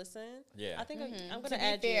first to listen. Yeah. I think I'm to gonna be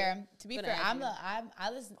add fair, you. to be Gonna fair, add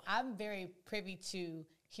you. I'm very privy to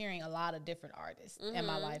hearing a lot of different artists in Mm-hmm,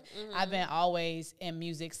 my life. I've been always in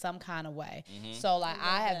music some kind of way. So like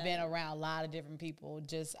I have been around a lot of different people.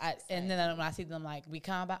 And then when I see them, like we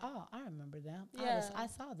come by, oh, I remember them. Yeah. I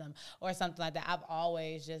saw them or something like that. I've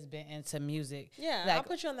always just been into music. Yeah, like, I'll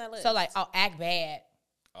put you on that list. So like, Act Bad.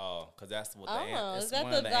 Oh, because that's what oh, it's is that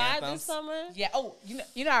one the of the guy anthems. this summer? Yeah. Oh,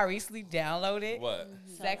 you know, I recently downloaded What?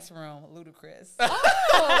 Sex Room, Ludacris.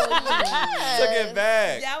 Oh, Took it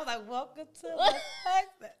back. Yeah, I was like, welcome to the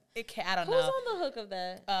sex. I don't Who's know. on the hook of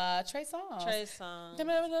that? Trey Songz. Trey Songz.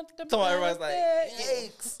 So everybody's like,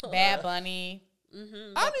 yikes. Bad Bunny. I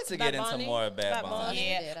need to get Bad into Bunny? more Bad Bad Bunny. Bunny?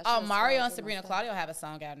 Yeah. did. I Oh, should've Mario scrolled and through Sabrina my Claudio have a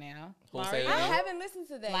song out now. Who say Mario? that I again? haven't listened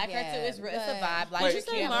to that Like yet. her too. It's a but- vibe. Like Wait. you Did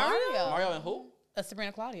you say can't- Mario? Mario and who?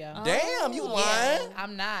 Sabrina Claudio. Damn, you Oh. lying.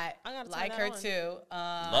 I'm not. I gotta turn Like that her on. too.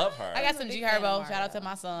 Love her. I got some I'm a G big fan of Herbo. Mario. Shout out to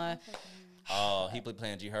my son. Oh, he be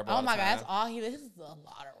playing G Herbo. Oh all my the God, time? that's all he. This is a lot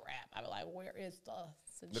of rap. I be like, where is the?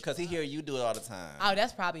 Because he hear you do it all the time. Oh,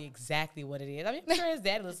 that's probably exactly what it is. I mean, I'm sure his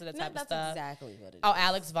dad listens to that No, type of that's stuff. exactly what it is. Oh,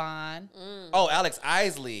 Alex Vaughn. Oh, Alex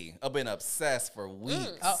Isley. I've been obsessed for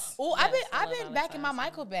weeks. Oh, Yes, I've I been love back in my Alex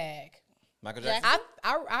Michael bag. Michael Jackson.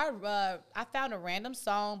 I found a random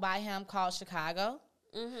song by him called Chicago.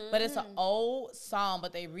 But it's an old song,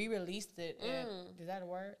 but they re-released it. Is that a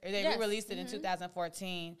word? Or they Yes. re-released it in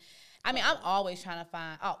 2014. I mean, I'm always trying to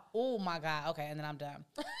find. Oh my God. Okay, and then I'm done.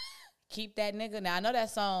 Keep that nigga. Now I know that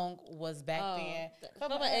song was back then.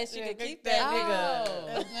 From my ass, you could keep that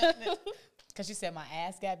that. nigga. Because you said my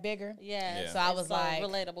ass got bigger. Yeah. Yeah. So I was so like,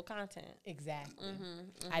 relatable content. exactly.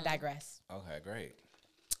 I digress. Okay, great.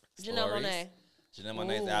 Janelle Stories. Monáe. Janelle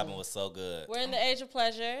Monáe's album was so good. We're in the age of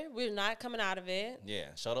pleasure. We're not coming out of it. Yeah,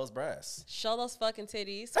 show those breasts. Show those fucking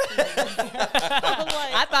titties. Like,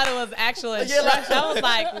 I thought it was actual Yeah, instruction. I was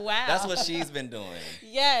like, wow. That's what she's been doing.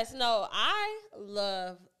 yes, no, I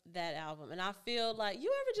love that album. And I feel like,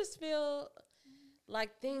 you ever just feel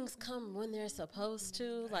like things come when they're supposed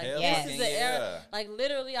to? Like, Hell Yes. this is fucking the era. yeah. Like,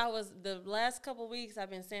 literally, the last couple weeks, I've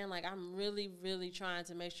been saying, like, I'm really, really trying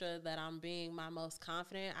to make sure that I'm being my most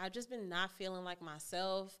confident. I've just been not feeling like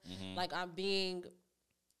myself. Like, I'm being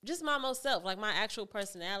just my most self, like my actual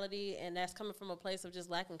personality. And that's coming from a place of just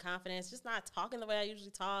lacking confidence, just not talking the way I usually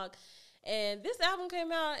talk. And this album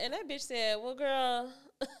came out, and that bitch said, well, girl,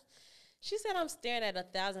 she said, I'm staring at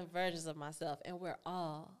 1,000 versions of myself, and we're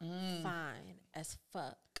all fine as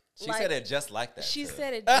fuck. She said it just like that. She too.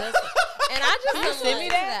 said it just, and I just You been send me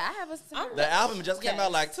like, that? I have a similar. The album just came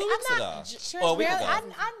out like 2 weeks ago. Or a week ago.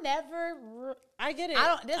 I never. I get it. I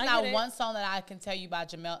don't. There's I not get it. one song that I can tell you about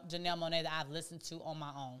Janelle Monáe that I've listened to on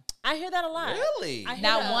my own. I hear that a lot. Really? I hear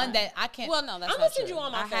Not that. one that I can't. Well, no, that's I'm not gonna send true. you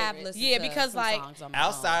all my I have favorites. listened Yeah, to because, some like, songs on my own.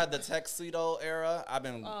 Outside the tuxedo era, I've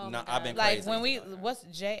been Oh no, my I've been God. like crazy. when we what's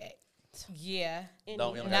J. Yeah.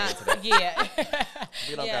 Don't we don't Not, gotta get into that. yeah.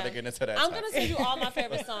 We don't Yeah. gotta get into that. I'm topic. gonna send you all my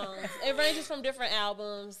favorite songs. It ranges from different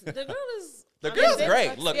albums. The girl is. The I mean, girl's they-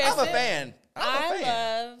 great. Look, yeah, I'm a send- fan. I'm a I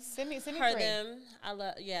fan. love Send me her three. them. I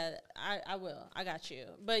love. Yeah, I will. I got you.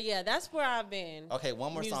 But yeah, that's where I've been. Okay,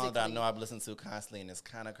 one more song that I musically. know I've listened to constantly and it's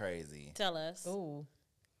kind of crazy. Tell us. Ooh.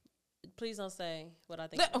 Please don't say what I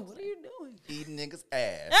think. What are you doing? Eating niggas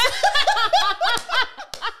ass.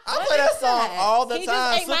 I play that song all the He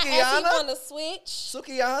time. just ate my ass. He on Sukiyana? the switch.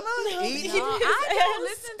 Sukiyana? Eating? I don't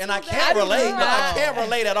listen to And I that can't relate. girl. No, I can't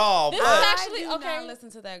relate at all. This But is I actually do okay. not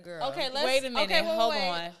listen to that girl. Okay, let's Wait a minute. Okay, Hold wait.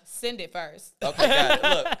 on. Send it first. okay,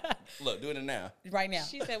 got it. Look, doing it now. Right now.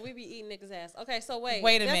 She said we be eating niggas ass. Okay, so wait.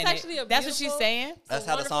 Wait a that's minute. Actually a That's what she's beautiful- saying? That's a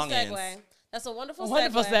how the wonderful song segue. ends. That's a wonderful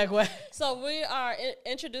Wonderful segue. So we are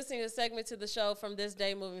introducing a segment to the show from this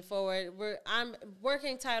day moving forward. I'm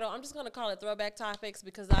working title. I'm just going to call it Throwback Topics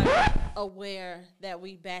because I'm aware that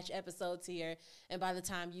we batch episodes here. And by the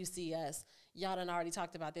time you see us, y'all done already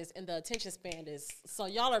talked about this. And the attention span is, so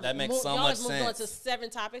y'all are That makes so y'all much have moved on sense. to 7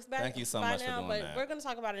 topics back Thank you so by much for now. doing But that. we're going to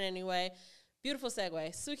talk about it anyway. Beautiful segue.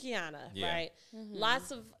 Sukiyana, Yeah. right?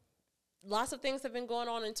 Lots of things have been going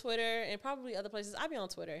on in Twitter and probably other places. I be on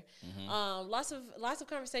Twitter. Lots of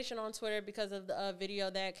conversation on Twitter because of the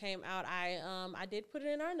video that came out. I did put it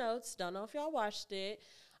in our notes. Don't know if y'all watched it.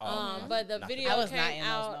 But the video I was came not in those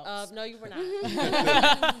out notes. of no, you were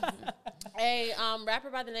not. A rapper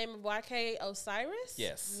by the name of YK Osiris.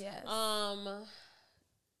 Yes. Yes.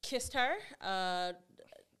 Kissed her.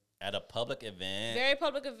 At a public event. Very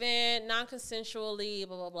public event, non-consensually,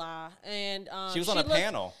 blah, blah, blah. And she was on a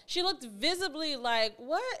panel. She looked visibly like,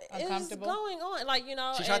 what is going on? Like, you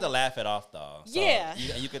know. She tried to laugh it off, though. So yeah.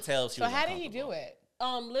 You could tell she was So how did he do it?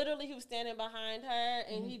 Literally, he was standing behind her,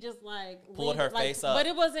 and he just, like... pulled her face up. But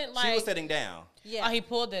it wasn't, like... She was sitting down. Yeah. Oh, he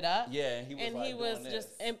pulled it up? Yeah, he was, and like, he was doing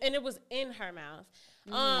just... this. And it was in her mouth.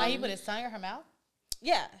 He put his tongue in her mouth?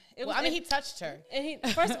 Yeah. It was, I mean, he touched her. And he,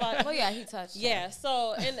 first of all... Well, yeah, he touched her. Yeah,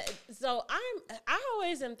 so I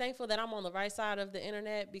always am thankful that I'm on the right side of the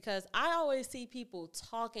internet, because I always see people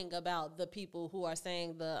talking about the people who are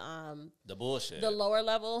saying the bullshit, the lower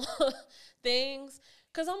level things.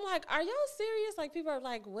 Cause I'm like, are y'all serious? Like, people are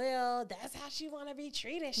like, well, that's how she want to be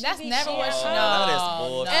treated. That's never what she. No, that is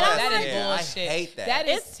bullshit. And that like, is bullshit. I hate that. That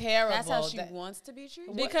is terrible. That's how she wants to be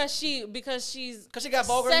treated. Because she got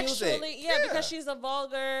vulgar sexually, music. Yeah, because she's a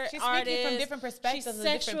vulgar She's artist. speaking from different perspectives. She's of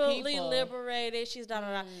different sexually people. liberated. She's da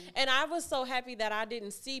da da. And I was so happy that I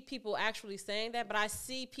didn't see people actually saying that, but I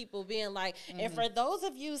see people being like, and for those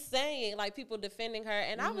of you saying, like, people defending her,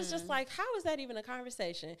 and I was just like, how is that even a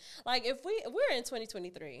conversation? Like, if we're in 2023.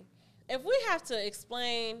 If we have to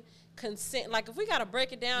explain consent, like if we got to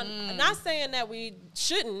break it down, I'm not saying that we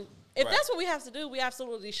shouldn't. If that's what we have to do, we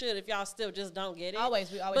absolutely should. If y'all still just don't get it. We always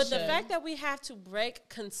But should. the fact that we have to break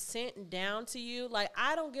consent down to you, like,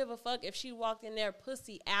 I don't give a fuck if she walked in there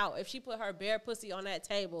pussy out, if she put her bare pussy on that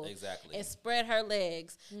table and spread her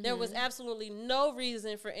legs. There was absolutely no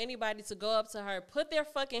reason for anybody to go up to her, put their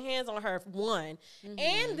fucking hands on her,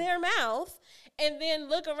 and their mouth, and then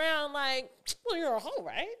look around like, well, you're a hoe,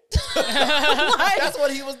 right? Like, that's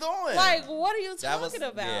what he was doing. Like, what are you talking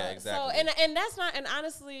about? Yeah, exactly. So, and that's not, and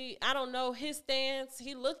honestly, I don't know his stance.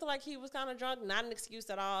 He looked like he was kind of drunk, not an excuse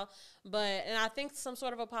at all. But, and I think some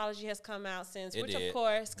sort of apology has come out since, which of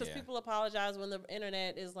course, because people apologize when the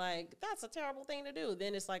internet is like, that's a terrible thing to do.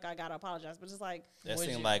 Then it's like, I gotta apologize. But it's like, that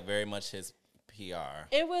seemed like very much his PR.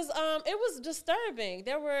 It was disturbing.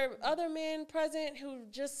 There were other men present who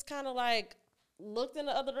just kind of like looked in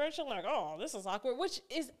the other direction, like, oh, this is awkward, which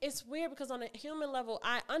is, it's weird because on a human level,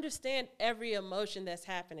 I understand every emotion that's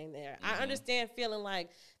happening there. I understand feeling like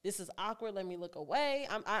this is awkward, let me look away.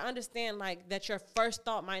 I understand, like, that your first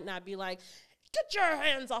thought might not be like, get your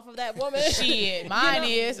hands off of that woman. Shit, mine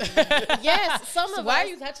is. Yes, some of us. Why are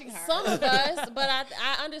you touching her? Some of us, but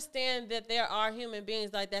I understand that there are human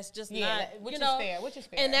beings like that's just not, which you know, is fair. Which is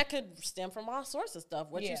fair, and that could stem from all sorts of stuff.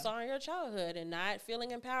 What you saw in your childhood and not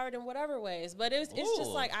feeling empowered in whatever ways. But it's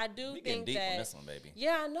just like, I do think deep that. On this one, baby.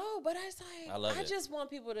 Yeah, I know, but it's like I it. just want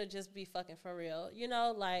people to just be fucking for real. You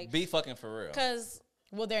know, like be fucking for real. Because.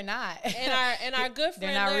 Well, they're not. And our good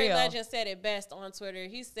friend Larry real. Legend said it best on Twitter.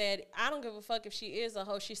 He said, I don't give a fuck if she is a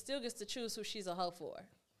hoe. She still gets to choose who she's a hoe for.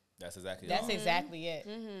 That's exactly it.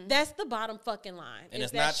 Mm-hmm. That's the bottom fucking line. And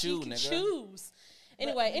it's not you, nigga. Choose.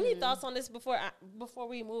 Anyway, any thoughts on this before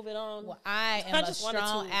we move it on? Well, I am a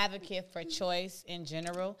strong advocate for choice in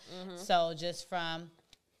general. So just from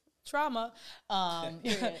trauma,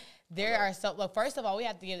 there are first of all, we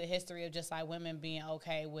have to give the history of just like women being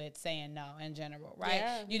okay with saying no in general, right?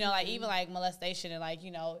 Yeah. You know, like even like molestation and like,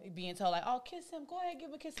 you know, being told like, oh, kiss him, go ahead, give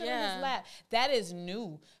him a kiss on his lap. That is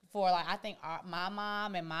new for like, I think my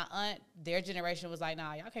mom and my aunt, their generation was like,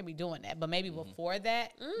 nah, y'all can't be doing that. But maybe before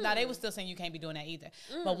that, nah, they were still saying you can't be doing that either.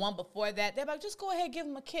 But one before that, they're like, just go ahead, give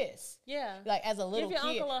him a kiss. Yeah. Like as a little kid,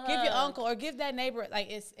 give your uncle or give that neighbor,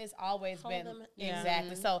 like it's always been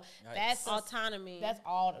exactly. So that's autonomy. That's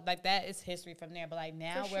all, like that is history from there. But like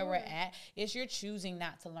now where we're at, is you're choosing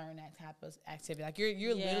not to learn that type of activity. Like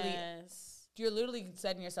you're literally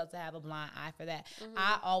setting yourself to have a blind eye for that.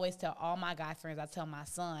 I always tell all my guy friends, I tell my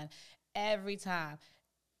son every time,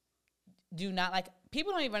 do not, like,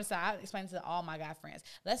 people don't even understand. I explain to all my guy friends.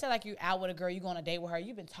 Let's say, like, you're out with a girl, you go on a date with her,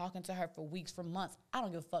 you've been talking to her for weeks, for months. I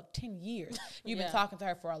don't give a fuck, 10 years. You've been talking to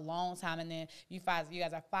her for a long time, and then you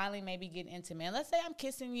guys are finally maybe getting intimate. And let's say I'm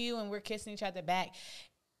kissing you, and we're kissing each other back.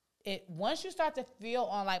 Once you start to feel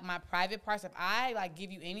on, like, my private parts, if I, like,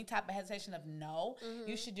 give you any type of hesitation of no,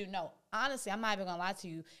 you should do no. Honestly, I'm not even gonna lie to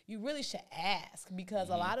you. You really should ask, because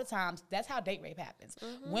a lot of times that's how date rape happens.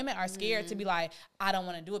 Women are scared to be like, I don't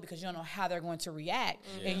want to do it because you don't know how they're going to react,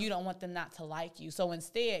 and you don't want them not to like you. So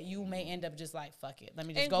instead, you may end up just like, fuck it, let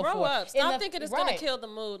me just go grow for up. it. Stop thinking it's gonna kill the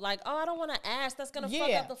mood. Like, oh, I don't want to ask. That's gonna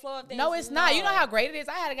fuck up the flow of things. No, it's not. You know how great it is.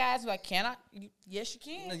 I had a guy ask me like, can I? Yes, you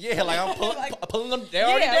can. Yeah, like I'm pulling them. They're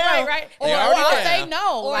already down. Right. Or I'll down. say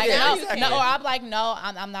no. Or like yeah, no, exactly. no. Or I'm like, no,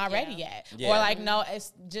 I'm not ready yet. Yeah. Or like, no,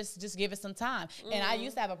 it's just give it some time. And I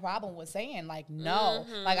used to have a problem with saying like no.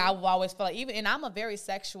 Like I've always felt like, even, and I'm a very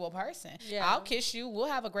sexual person. Yeah. I'll kiss you, we'll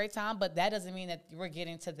have a great time, but that doesn't mean that we're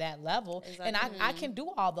getting to that level. And I can do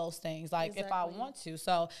all those things like if I want to.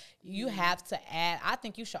 So you have to add. I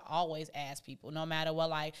think you should always ask people, no matter what.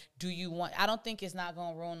 Like, do you want? I don't think it's not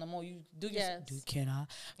gonna ruin the mood. You do. Yes. Can I?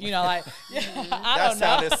 You know, like I That don't know.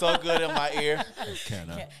 sounded so good in my ear.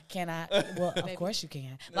 Can I? Well, of course you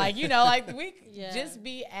can. Like, you know, like we Yeah. just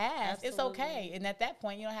be asked. It's Absolutely. okay. And at that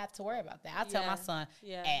point, you don't have to worry about that. I tell my son,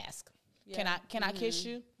 ask. Yeah. Can I kiss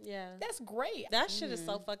you? Yeah. That's great. That shit is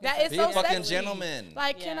so fucking That is Be so a fucking sexy. gentleman.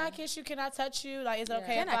 Like, can Yeah. I kiss you? Can I touch you? Like, is it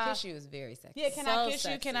okay Can if I kiss you is very sexy. Yeah, can So I kiss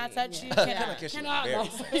you? Can I sexy. touch you? Can Can I I? kiss you? Can I- Very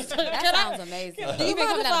sexy. That sounds amazing. Do you Even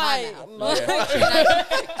coming out mind of if my I-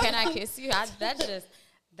 mouth. Can I kiss you?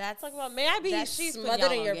 That's Talk about, may I be that she's putting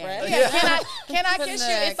smothered y'all in your on game. breath? Yeah, can I Putting kiss you?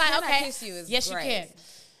 the It's like, can I okay. kiss you is Yes, you great. can.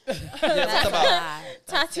 That's about- God.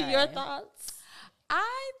 That's Tati, your great. thoughts?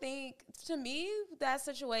 I think, to me, that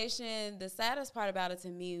situation, the saddest part about it to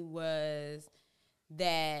me was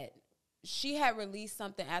that she had released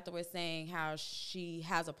something afterwards saying how she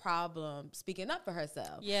has a problem speaking up for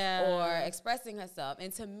herself. Yeah. Or expressing herself.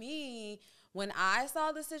 And to me, when I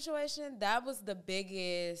saw the situation, that was the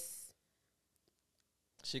biggest,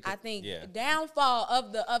 She could, I think, yeah. downfall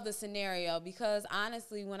of the scenario, because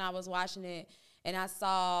honestly, when I was watching it and I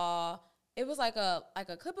saw, it was like a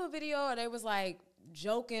clip of video, or they was like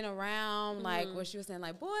joking around, like where she was saying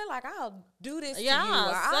like, boy, like I'll do this to you, or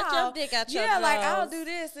suck I'll, your dick out your yeah, like I'll drawers. do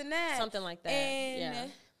this and that, Something like that. And Yeah.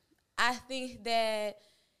 I think that,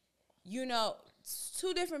 you know,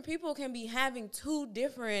 two different people can be having two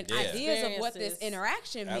different Yeah. ideas of what this Experiences.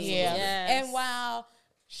 interaction means. Absolutely. Yeah. Yes. And while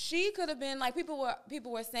she could have been like,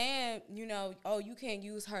 people were saying, you know, oh, you can't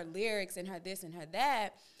use her lyrics and her this and her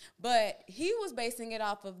that, but he was basing it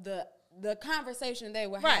off of the conversation they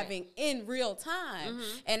were Right. having in real time.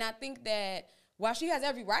 And I think that while she has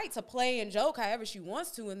every right to play and joke however she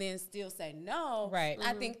wants to and then still say no, Right.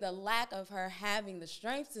 I think the lack of her having the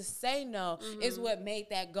strength to say no is what made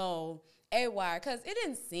that go AWire. Because it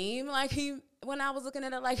didn't seem like when I was looking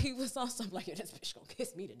at it, like he was on something like, yeah, this bitch gonna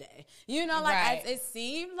kiss me today. You know, like Right. it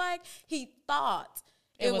seemed like he thought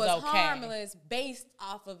It it was was okay. harmless based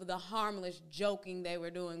off of the harmless joking they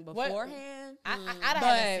were doing beforehand. I But-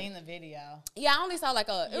 haven't seen the video. Yeah, I only saw like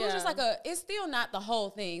it was just Yeah. like it's still not the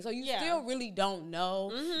whole thing. So you Yeah. still really don't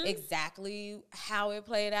know exactly how it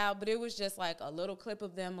played out, but it was just like a little clip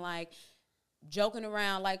of them like joking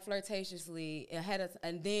around like flirtatiously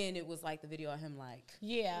and then it was like the video of him like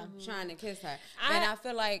Yeah. trying to kiss her. And I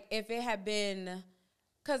feel like if it had been,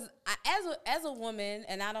 because as a woman,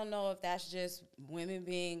 and I don't know if that's just women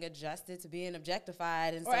being adjusted to being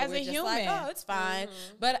objectified, and Or so as we're a just human. like, oh, it's fine.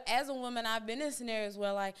 But as a woman, I've been in scenarios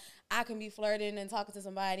where like I can be flirting and talking to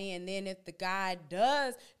somebody, and then if the guy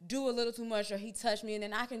does do a little too much or he touched me, and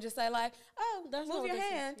then I can just say like, oh, That's move not your what this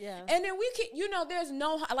is. hand, Yeah. and then we can, you know, there's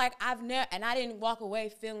no like I've never, and I didn't walk away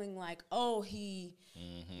feeling like, oh, he.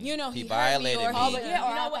 You know, He he violated hurt me, or me. he, Oh, but yeah, or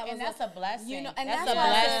you know I what? thought And was that's a blessing. you know, and that's that's a why I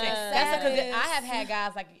blessing. said That's because saddest. I have had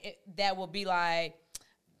guys like that will be like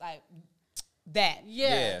that.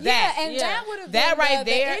 Yeah. That. Yeah, and Yeah. that would have That been right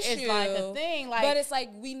the there is issue. like a thing. Like, But it's like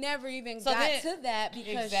we never even So got then- to that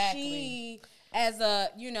because Exactly. she, as a,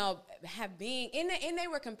 you know, have being and they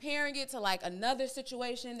were comparing it to like another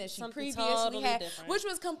situation that she Something previously totally had, different. which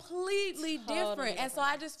was completely Totally different. And so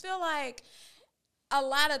different. I just feel like a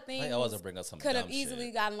lot of things They always bring up some could have dumb easily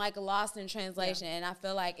shit. gotten like lost in translation. And I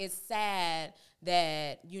feel like it's sad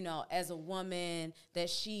that, you know, as a woman that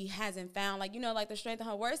she hasn't found like, you know, like the strength of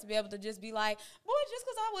her words to be able to just be like, boy, just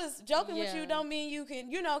because I was joking with Yeah. you don't mean you can,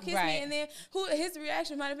 you know, kiss Right. me. And then his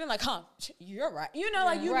reaction might have been like, huh, you're right. You know,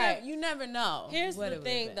 like Right. you never know. Here's what the it would've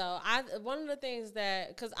thing, been. though. One of the things that,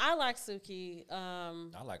 because I like Suki. I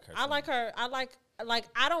like her. I too. like her.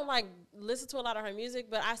 I don't like listen to a lot of her music,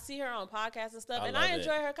 but I see her on podcasts and stuff, I and love I it.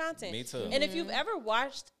 enjoy her content. Me too. And if you've ever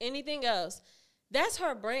watched anything else, that's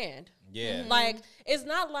her brand. Yeah. Like, it's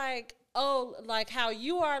not like, oh, like how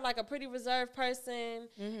you are like a pretty reserved person,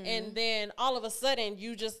 and then all of a sudden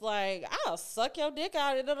you just like, I'll suck your dick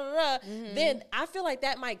out, and da, da, da. Then I feel like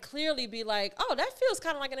that might clearly be like, oh, that feels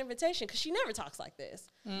kind of like an invitation, because she never talks like this.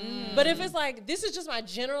 But if it's like, this is just my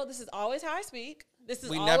general, this is always how I speak. This is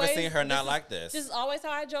We always, never seen her not is- like this. This is always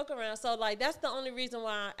how I joke around. So like, that's the only reason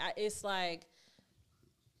why it's like,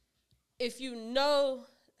 if you know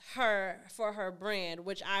her for her brand,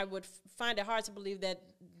 which I would find it hard to believe that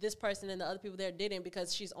this person and the other people there didn't,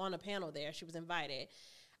 because she's on a panel there, she was invited.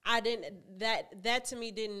 I didn't, that to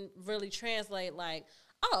me didn't really translate like,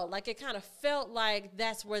 oh, like it kind of felt like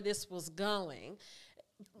that's where this was going.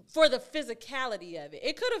 for the physicality of it.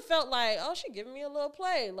 It could have felt like, oh, she giving me a little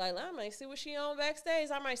play. Like, I might see what she on backstage.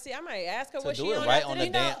 I might ask her what she on. Right on the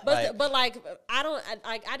dance. But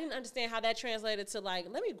I didn't understand how that translated to like,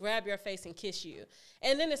 let me grab your face and kiss you.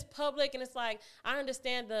 And then it's public, and it's like, I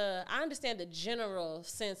understand the general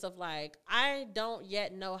sense of like, I don't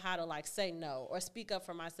yet know how to like say no or speak up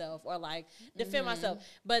for myself or like defend myself.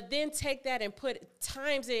 But then take that and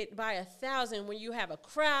times it by 1,000 when you have a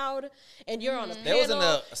crowd and you're on a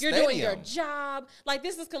panel, you're doing your job. Like,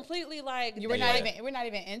 this is completely like we're not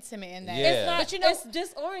even intimate in that. Yeah. It's not, but you know, it's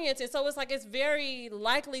disoriented. So it's like, it's very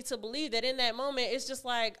likely to believe that in that moment, it's just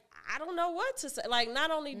like, I don't know what to say. Like,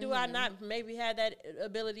 not only do I not maybe have that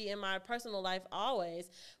ability in my personal life always,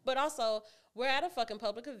 but also we're at a fucking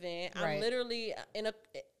public event. Right. I'm literally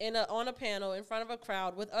on a panel in front of a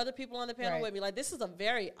crowd with other people on the panel with me. Like, this is a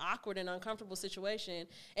very awkward and uncomfortable situation,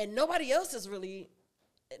 and no one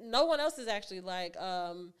else is actually like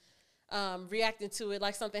reacting to it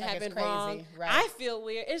like something like happened crazy, wrong. right. I feel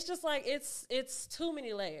weird. It's just like it's too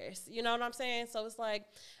many layers. You know what I'm saying? So it's like,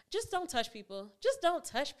 just don't touch people. Just don't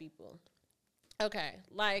touch people. Okay,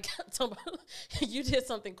 like you did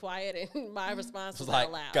something quiet, and my response was like,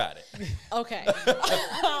 out loud. Got it. Okay, I think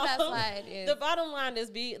that's why it is. the bottom line is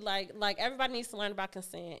be like everybody needs to learn about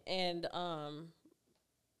consent. And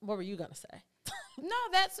what were you gonna say? No,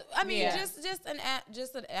 that's. I mean, Yeah.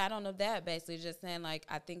 just an add-on of that. Basically, just saying like,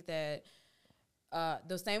 I think that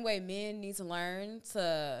the same way men need to learn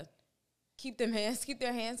to keep their hands to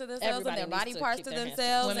themselves Everybody and their needs body to parts keep to their hands to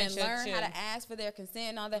themselves Women and should learn how too. to ask for their consent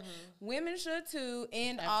and all that. Women should too.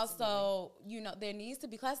 And Absolutely. also, there needs to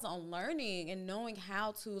be classes on learning and knowing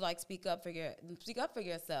how to like speak up for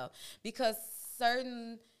yourself, because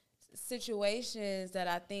certain situations that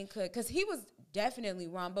I think because he was definitely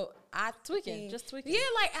wrong, but Just tweaking. Yeah,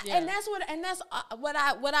 like, and that's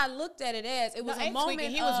what I looked at it as. It was a moment.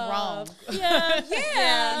 He was wrong.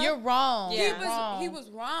 Yeah. You're wrong. Yeah. He was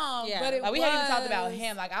wrong. Yeah. But Like, we haven't even talked about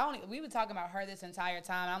him. Like, we were talking about her this entire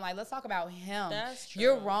time. I'm like, let's talk about him. That's true.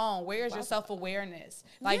 You're wrong. Where's your self-awareness?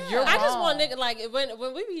 Like, you're wrong. I just want niggas, like,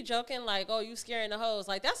 when we be joking, like, oh, you scaring the hoes,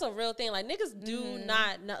 like, that's a real thing. Like, niggas do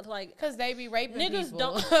not like, because they be raping niggas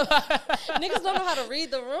people. niggas don't know how to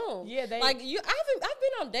read the room. Yeah, like I've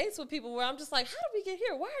been on dates with people where I'm just like, how did we get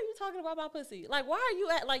here? Why are you talking about my pussy? Like, why are you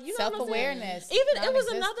at, like, you know what I'm saying? Self-awareness. Even it was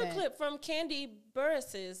another non-existent. clip from Candy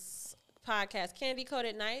Burris's podcast, Candy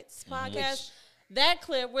Coated Nights podcast. That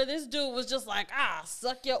clip where this dude was just like,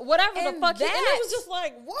 suck your whatever the fuck, and it was just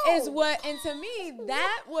like, whoa. And to me,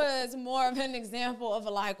 that was more of an example of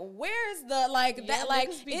like, where's the like that like,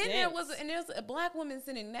 and there's a black woman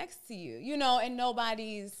sitting next to you, and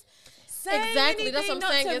nobody's saying exactly. That's what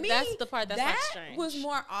I'm saying. To me, That's the part that's that like strange. was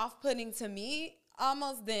more off-putting to me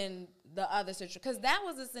almost than the other situation, because that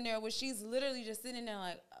was a scenario where she's literally just sitting there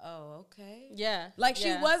like, oh, okay, Yeah, like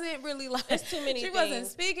she wasn't really like, there's too many. she things. wasn't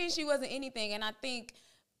speaking, she wasn't anything, and I think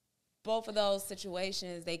both of those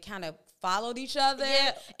situations, they kind of followed each other,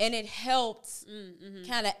 and it helped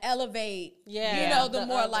kind of elevate, the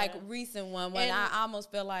more like recent one, when I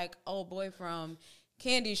almost feel like old boy from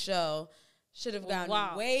Candy Show should have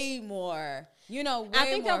gotten way more, I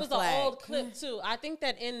think that was flag. an old clip too. I think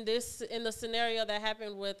that in the scenario that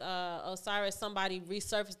happened with Osiris, somebody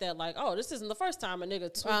resurfaced that like, oh, this isn't the first time a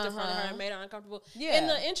nigga tweaked in front of her and made her uncomfortable. Yeah. In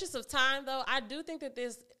the interest of time, though, I do think that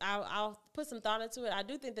I'll put some thought into it. I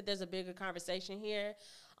do think that there's a bigger conversation here,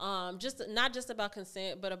 not just about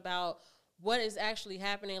consent, but about what is actually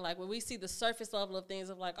happening. Like, when we see the surface level of things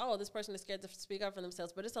of like, oh, this person is scared to speak up for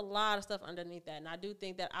themselves, but it's a lot of stuff underneath that. And I do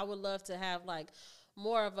think that I would love to have like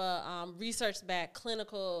more of a research-backed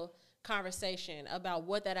clinical conversation about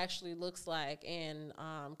what that actually looks like. And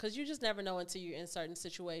because you just never know until you're in certain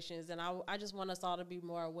situations. And I just want us all to be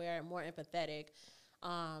more aware and more empathetic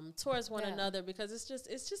towards one another, because it's just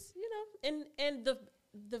and the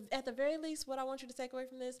at the very least, what I want you to take away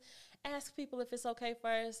from this, ask people if it's okay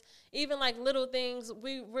first. Even like little things,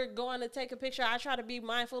 we're going to take a picture. I try to be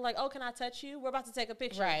mindful, like, oh, can I touch you? We're about to take a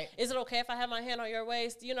picture. Right. Is it okay if I have my hand on your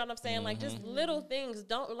waist? You know what I'm saying? Like, just little things.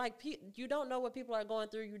 Don't like you don't know what people are going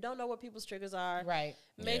through. You don't know what people's triggers are. Right.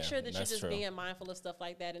 Make sure that you're just true. being mindful of stuff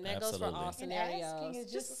like that, and that Absolutely. goes for all And scenarios. asking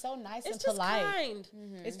is just so nice and It's just polite. kind.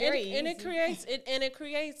 It's very easy. And it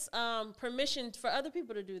creates permission for other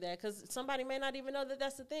people to do that, because somebody may not even know that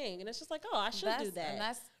that's the thing, and it's just like, oh, I should do that. And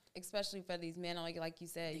that's especially for these men, like you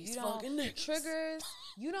said, These you don't fucking niggas. triggers.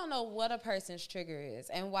 You don't know what a person's trigger is,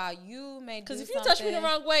 and while you may do Because if you something, touch me the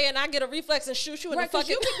wrong way and I get a reflex and shoot you in the right, 'cause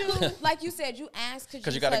fucking you can do like you said, you ask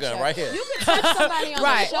because you got a touch gun her. right here. You can touch somebody on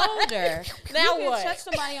Right. the shoulder. Now you what? can touch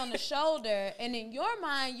somebody on the shoulder, and in your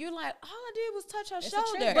mind, you're like, all I did was touch her a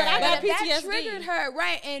shoulder. trigger. But I got if that PTSD. triggered her,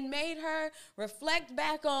 right, and made her reflect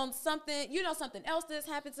back on something, something else that's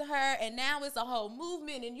happened to her, and now it's a whole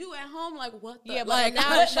movement, and you at home like, what the? Yeah, but like, now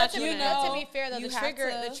but, it's shut to you be, down. to be fair though, you the have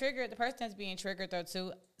trigger, the person that's being triggered though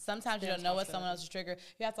too. Sometimes you don't know what someone else's trigger.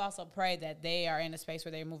 You have to also pray that they are in a space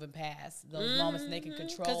where they're moving past those moments and they can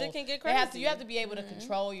control. 'Cause it can get You crazy. have to be able to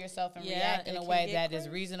control yourself and Yeah, react in it a can way get that is crazy.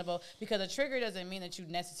 reasonable. Because a trigger doesn't mean that you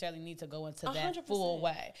necessarily need to go into that 100%. full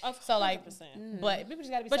way. Of So like, 100%. but people just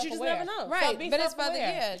gotta be But you just self-aware. never know. So right, be but it's for the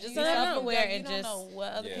self-aware. just Be never know. self-aware you and don't just know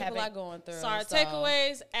what other Yeah. people are going through. So our so.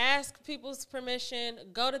 takeaways: ask people's permission,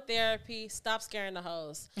 go to therapy, stop scaring the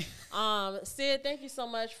hoes. Sid, thank you so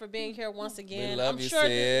much for being here once again. love I'm you, sure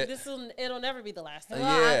Sid. it'll never be the last time.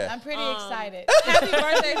 Well, Yeah. I'm pretty excited. Happy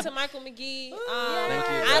birthday to Michael McGee. Thank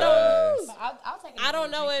you, I don't. guys. I'll take. I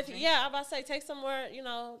don't know if I'm about to say take somewhere,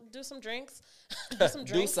 do some drinks, do some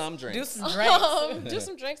Do drinks. some drinks. do some drinks. Do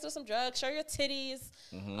some drinks, do some drugs, show your titties.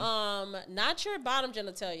 Not your bottom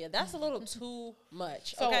genitalia. That's a little too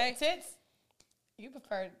much. So Okay. tits, you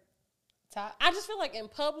prefer top? I just feel like in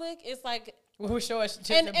public, it's like We'll show us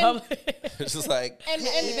tits And- in and- public. It's just like and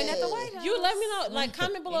Even at the White House. you let me know. Like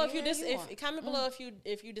comment below if you Anywhere you want. comment below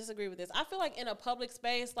if you disagree with this. I feel like in a public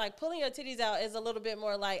space, like pulling your titties out is a little bit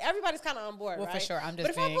more like everybody's kind of on board, Well, right? for sure. I'm just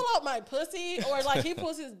But if I being- pull out my pussy or like he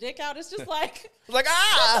pulls his dick out, it's just like cut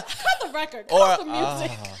cut the record, cut the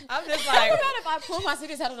music. I'm just What like, about if I pull my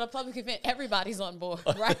titties out at a public event? Everybody's on board,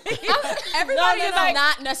 right? Everybody No, is like-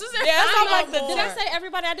 not necessarily. Yeah, it's on not like the- Did I board. say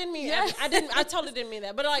everybody? I didn't mean. Yes. I totally didn't mean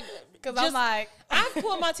that. But like, because I'm like, I've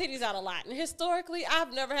pulled my titties out a lot, and historically,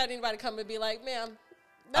 I've never had anybody come and be like, "Ma'am,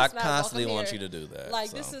 I that's not constantly welcome want here." you to do that. Like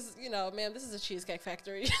so. this is, ma'am, this is a Cheesecake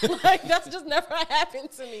Factory. Like that's just never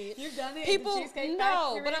happened to me. you've done it. People, Cheesecake no,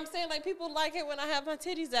 Factory? but I'm saying like people like it when I have my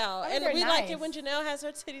titties out, I mean, and they're we like it nice. when Janelle has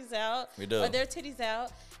her titties out. We do. Or their titties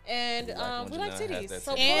out, and We like when we like Janelle has titties. their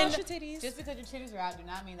So titties pull And out your titties, just because your titties are out, do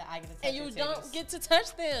not mean that I get to touch and your you titties. don't get to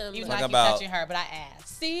touch them. Even Talk though I keep about- touching her, but I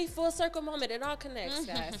asked. See, full circle moment. It all connects,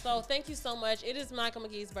 guys. So thank you so much. It is Michael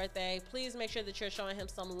McGee's birthday. Please make sure that you're showing him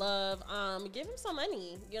some love. Give him some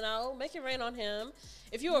money. Make it rain on him.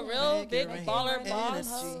 If you're a real Make it big rain. baller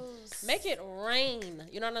boss, Energy. make it rain.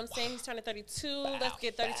 You know what I'm saying? He's turning 32. Let's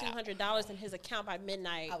get $3,200 in his account by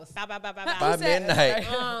midnight. I was- Bow, bow, bow, bow, by bow. said-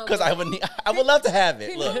 midnight, Um, because I would love to have it.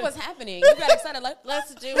 He knew Look, what's happening. You got excited like,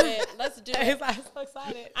 Let's do it. Let's do He's it. like so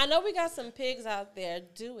excited. I know we got some pigs out there.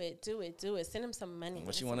 Do it. Do it. Do it. Send him some money.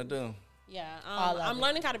 what you want to do? Yeah, I love I'm it.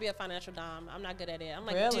 learning how to be a financial dom. I'm not good at it. I'm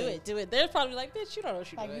like, Really? do it. They're probably like, bitch, you don't know what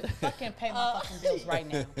you're Like, you doing. fucking pay my fucking bills right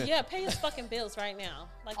now. Yeah, pay his fucking bills right now.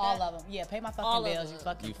 Like All that. of them. Yeah, pay my All fucking of bills. You them.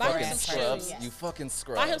 fucking You Buy him fucking some scrubs. shoes. You fucking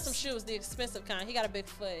scrubs. Buy him some shoes, the expensive kind. He got a big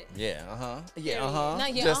foot. Yeah, Yeah, Period. uh-huh.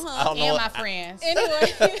 yeah, Just, uh-huh. I don't know And what- my friends.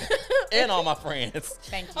 Anyway, and all my friends.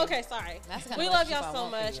 Thank you. okay, sorry. That's the kind We of love relationship y'all I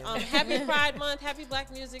so want for much. you. Happy Pride Month, happy Black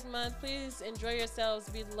Music Month. Please enjoy yourselves.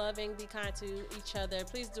 Be loving, be kind to each other.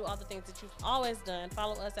 Please do all the things that you've always done.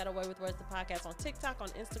 Follow us at Away with Words, the podcast on TikTok, on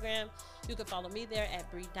Instagram. You can follow me there at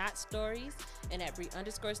Bree.stories and at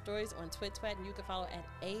Bree_stories on Twitter. And you can follow at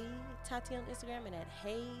A_Tati on Instagram and at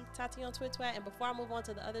Hey Tati on Twitter. And before I move on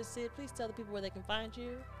to the other Sid, please tell the people where they can find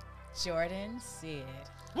you. Jordan Sid.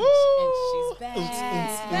 Woo! And she's back.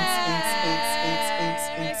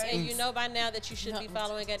 And you know by now that you should be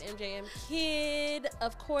following at MJMKID,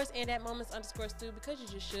 of course, and at moments_stu because you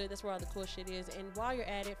just should. That's where all the cool shit is. And while you're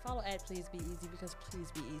at it, follow at Please Be Easy because please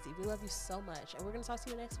be easy. We love you so much. And we're going to talk to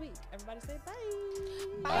you next week. Everybody say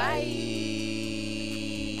bye. Bye.